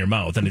says, open your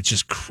mouth. And it's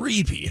just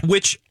creepy.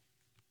 Which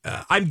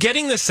I'm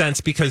getting the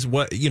sense because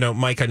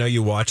Mike, I know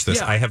you watch this.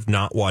 Yeah. I have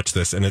not watched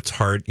this, and it's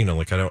hard,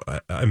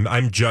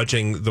 I'm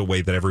judging the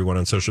way that everyone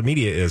on social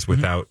media is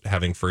without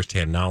having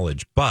firsthand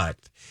knowledge. But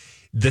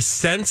the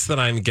sense that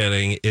I'm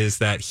getting is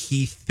that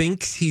he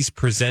thinks he's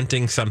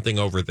presenting something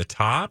over the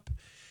top.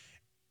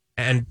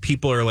 And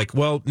people are like,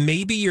 well,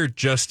 maybe you're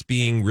just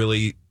being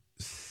really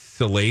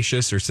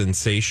salacious or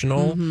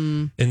sensational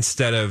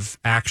instead of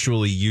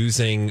actually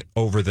using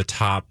over the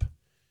top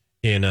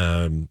in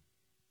a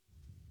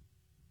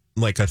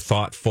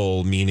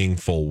thoughtful,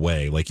 meaningful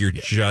way. Like you're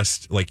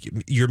just like,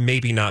 you're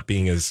maybe not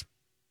being as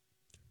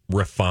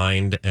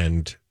refined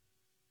and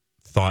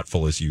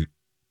thoughtful as you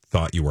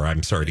thought you were.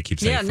 I'm sorry to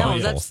keep saying thoughtful.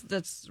 No,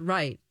 that's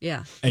right.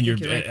 Yeah. And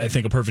I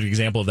think a perfect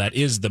example of that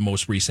is the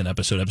most recent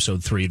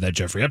episode 3, that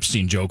Jeffrey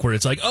Epstein joke, where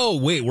it's like, oh,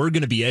 wait, we're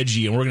going to be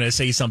edgy and we're going to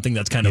say something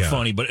that's kind of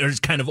funny, but it's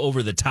kind of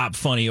over the top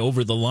funny,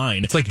 over the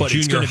line. It's like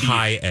junior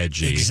high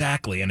edgy.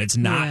 Exactly. And it's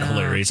not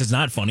hilarious. It's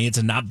not funny.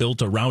 It's not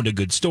built around a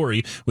good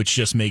story, which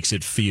just makes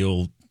it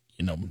feel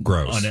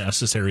gross,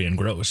 unnecessary and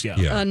gross. Yeah.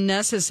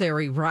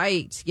 Unnecessary.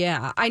 Right.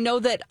 Yeah. I know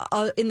that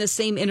in the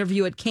same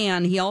interview at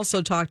Cannes, he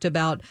also talked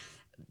about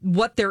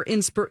what their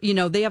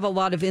they have a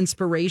lot of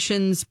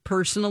inspirations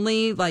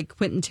personally, like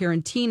Quentin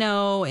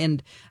Tarantino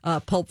and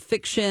Pulp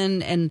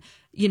Fiction. And,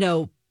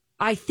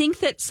 I think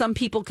that some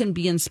people can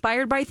be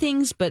inspired by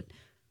things, but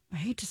I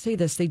hate to say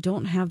this, they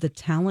don't have the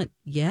talent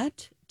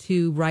yet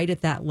to write at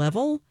that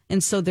level.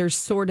 And so they're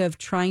sort of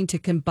trying to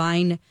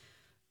combine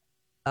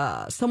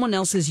someone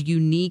else's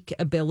unique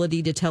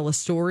ability to tell a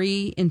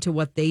story into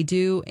what they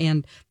do.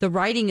 And the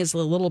writing is a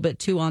little bit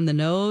too on the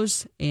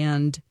nose,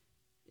 and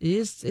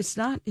it's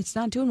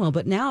not doing well.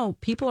 But now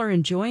people are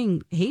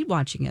hate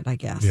watching it, I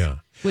guess. Yeah.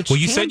 Which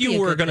you said you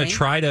were going to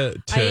try to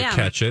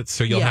catch it,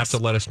 so you'll have to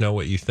let us know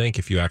what you think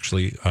if you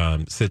actually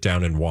sit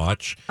down and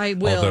watch. I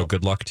will. Although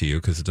good luck to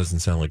you, because it doesn't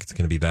sound like it's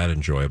going to be that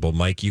enjoyable.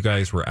 Mike, you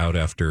guys were out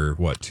after,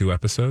 2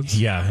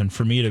 episodes? Yeah, and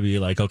for me to be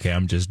like, okay,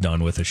 I'm just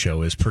done with a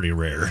show is pretty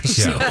rare.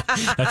 So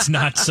that's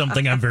not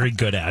something I'm very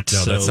good at.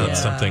 No, that's not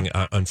something,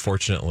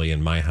 unfortunately,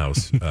 in my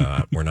house,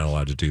 we're not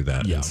allowed to do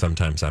that. Yeah. And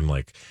sometimes I'm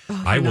like,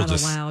 I will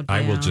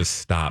just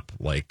stop,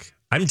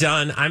 I'm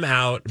done. I'm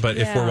out. But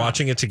if we're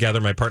watching it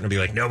together, my partner will be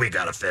like, no, we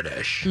got to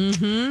finish.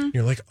 Mm-hmm.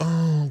 You're like,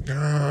 oh,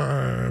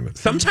 God.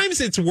 Sometimes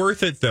it's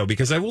worth it, though,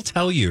 because I will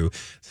tell you,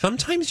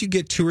 sometimes you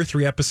get 2 or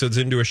 3 episodes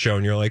into a show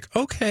and you're like,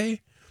 okay,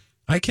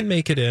 I can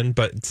make it in.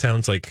 But it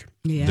sounds like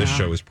this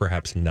show is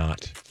perhaps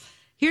not.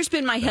 Here's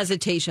been my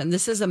hesitation.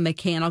 This is a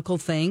mechanical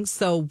thing.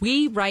 So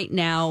we right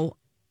now,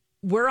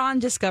 we're on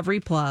Discovery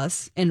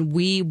Plus, and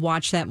we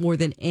watch that more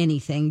than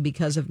anything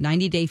because of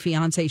 90 Day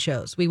Fiancé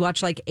shows. We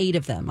watch 8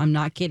 of them. I'm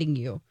not kidding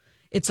you.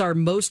 It's our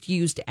most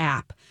used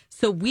app.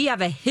 So we have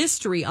a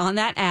history on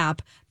that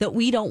app that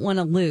we don't want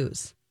to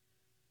lose,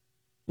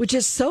 which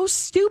is so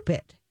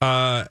stupid.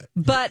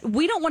 But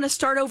we don't want to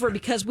start over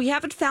because we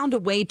haven't found a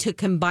way to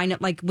combine it.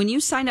 Like when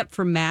you sign up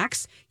for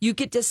Max, you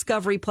get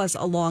Discovery Plus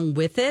along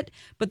with it.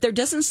 But there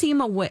doesn't seem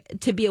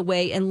to be a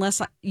way,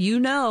 unless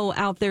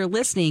out there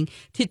listening,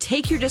 to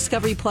take your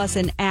Discovery Plus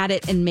and add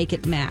it and make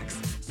it Max.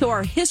 So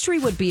our history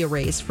would be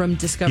erased from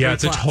Discovery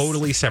Plus. Yeah, it's a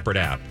totally separate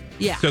app.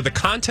 Yeah. So the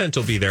content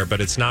will be there,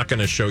 but it's not going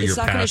to show your past.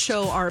 It's not going to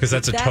show our... Because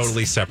that's a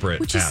totally separate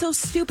which app. Is so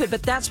stupid,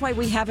 but that's why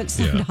we haven't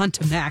signed on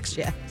to Max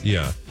yet.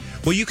 Yeah.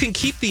 Well, you can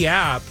keep the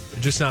app,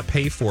 just not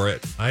pay for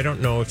it. I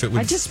don't know if it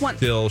would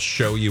still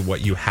show you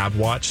what you have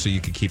watched, so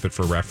you could keep it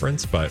for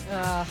reference. But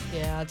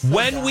it's so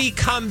when we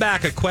come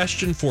back, a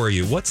question for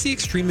you. What's the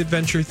extreme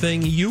adventure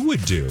thing you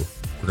would do?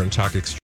 We're going to talk extreme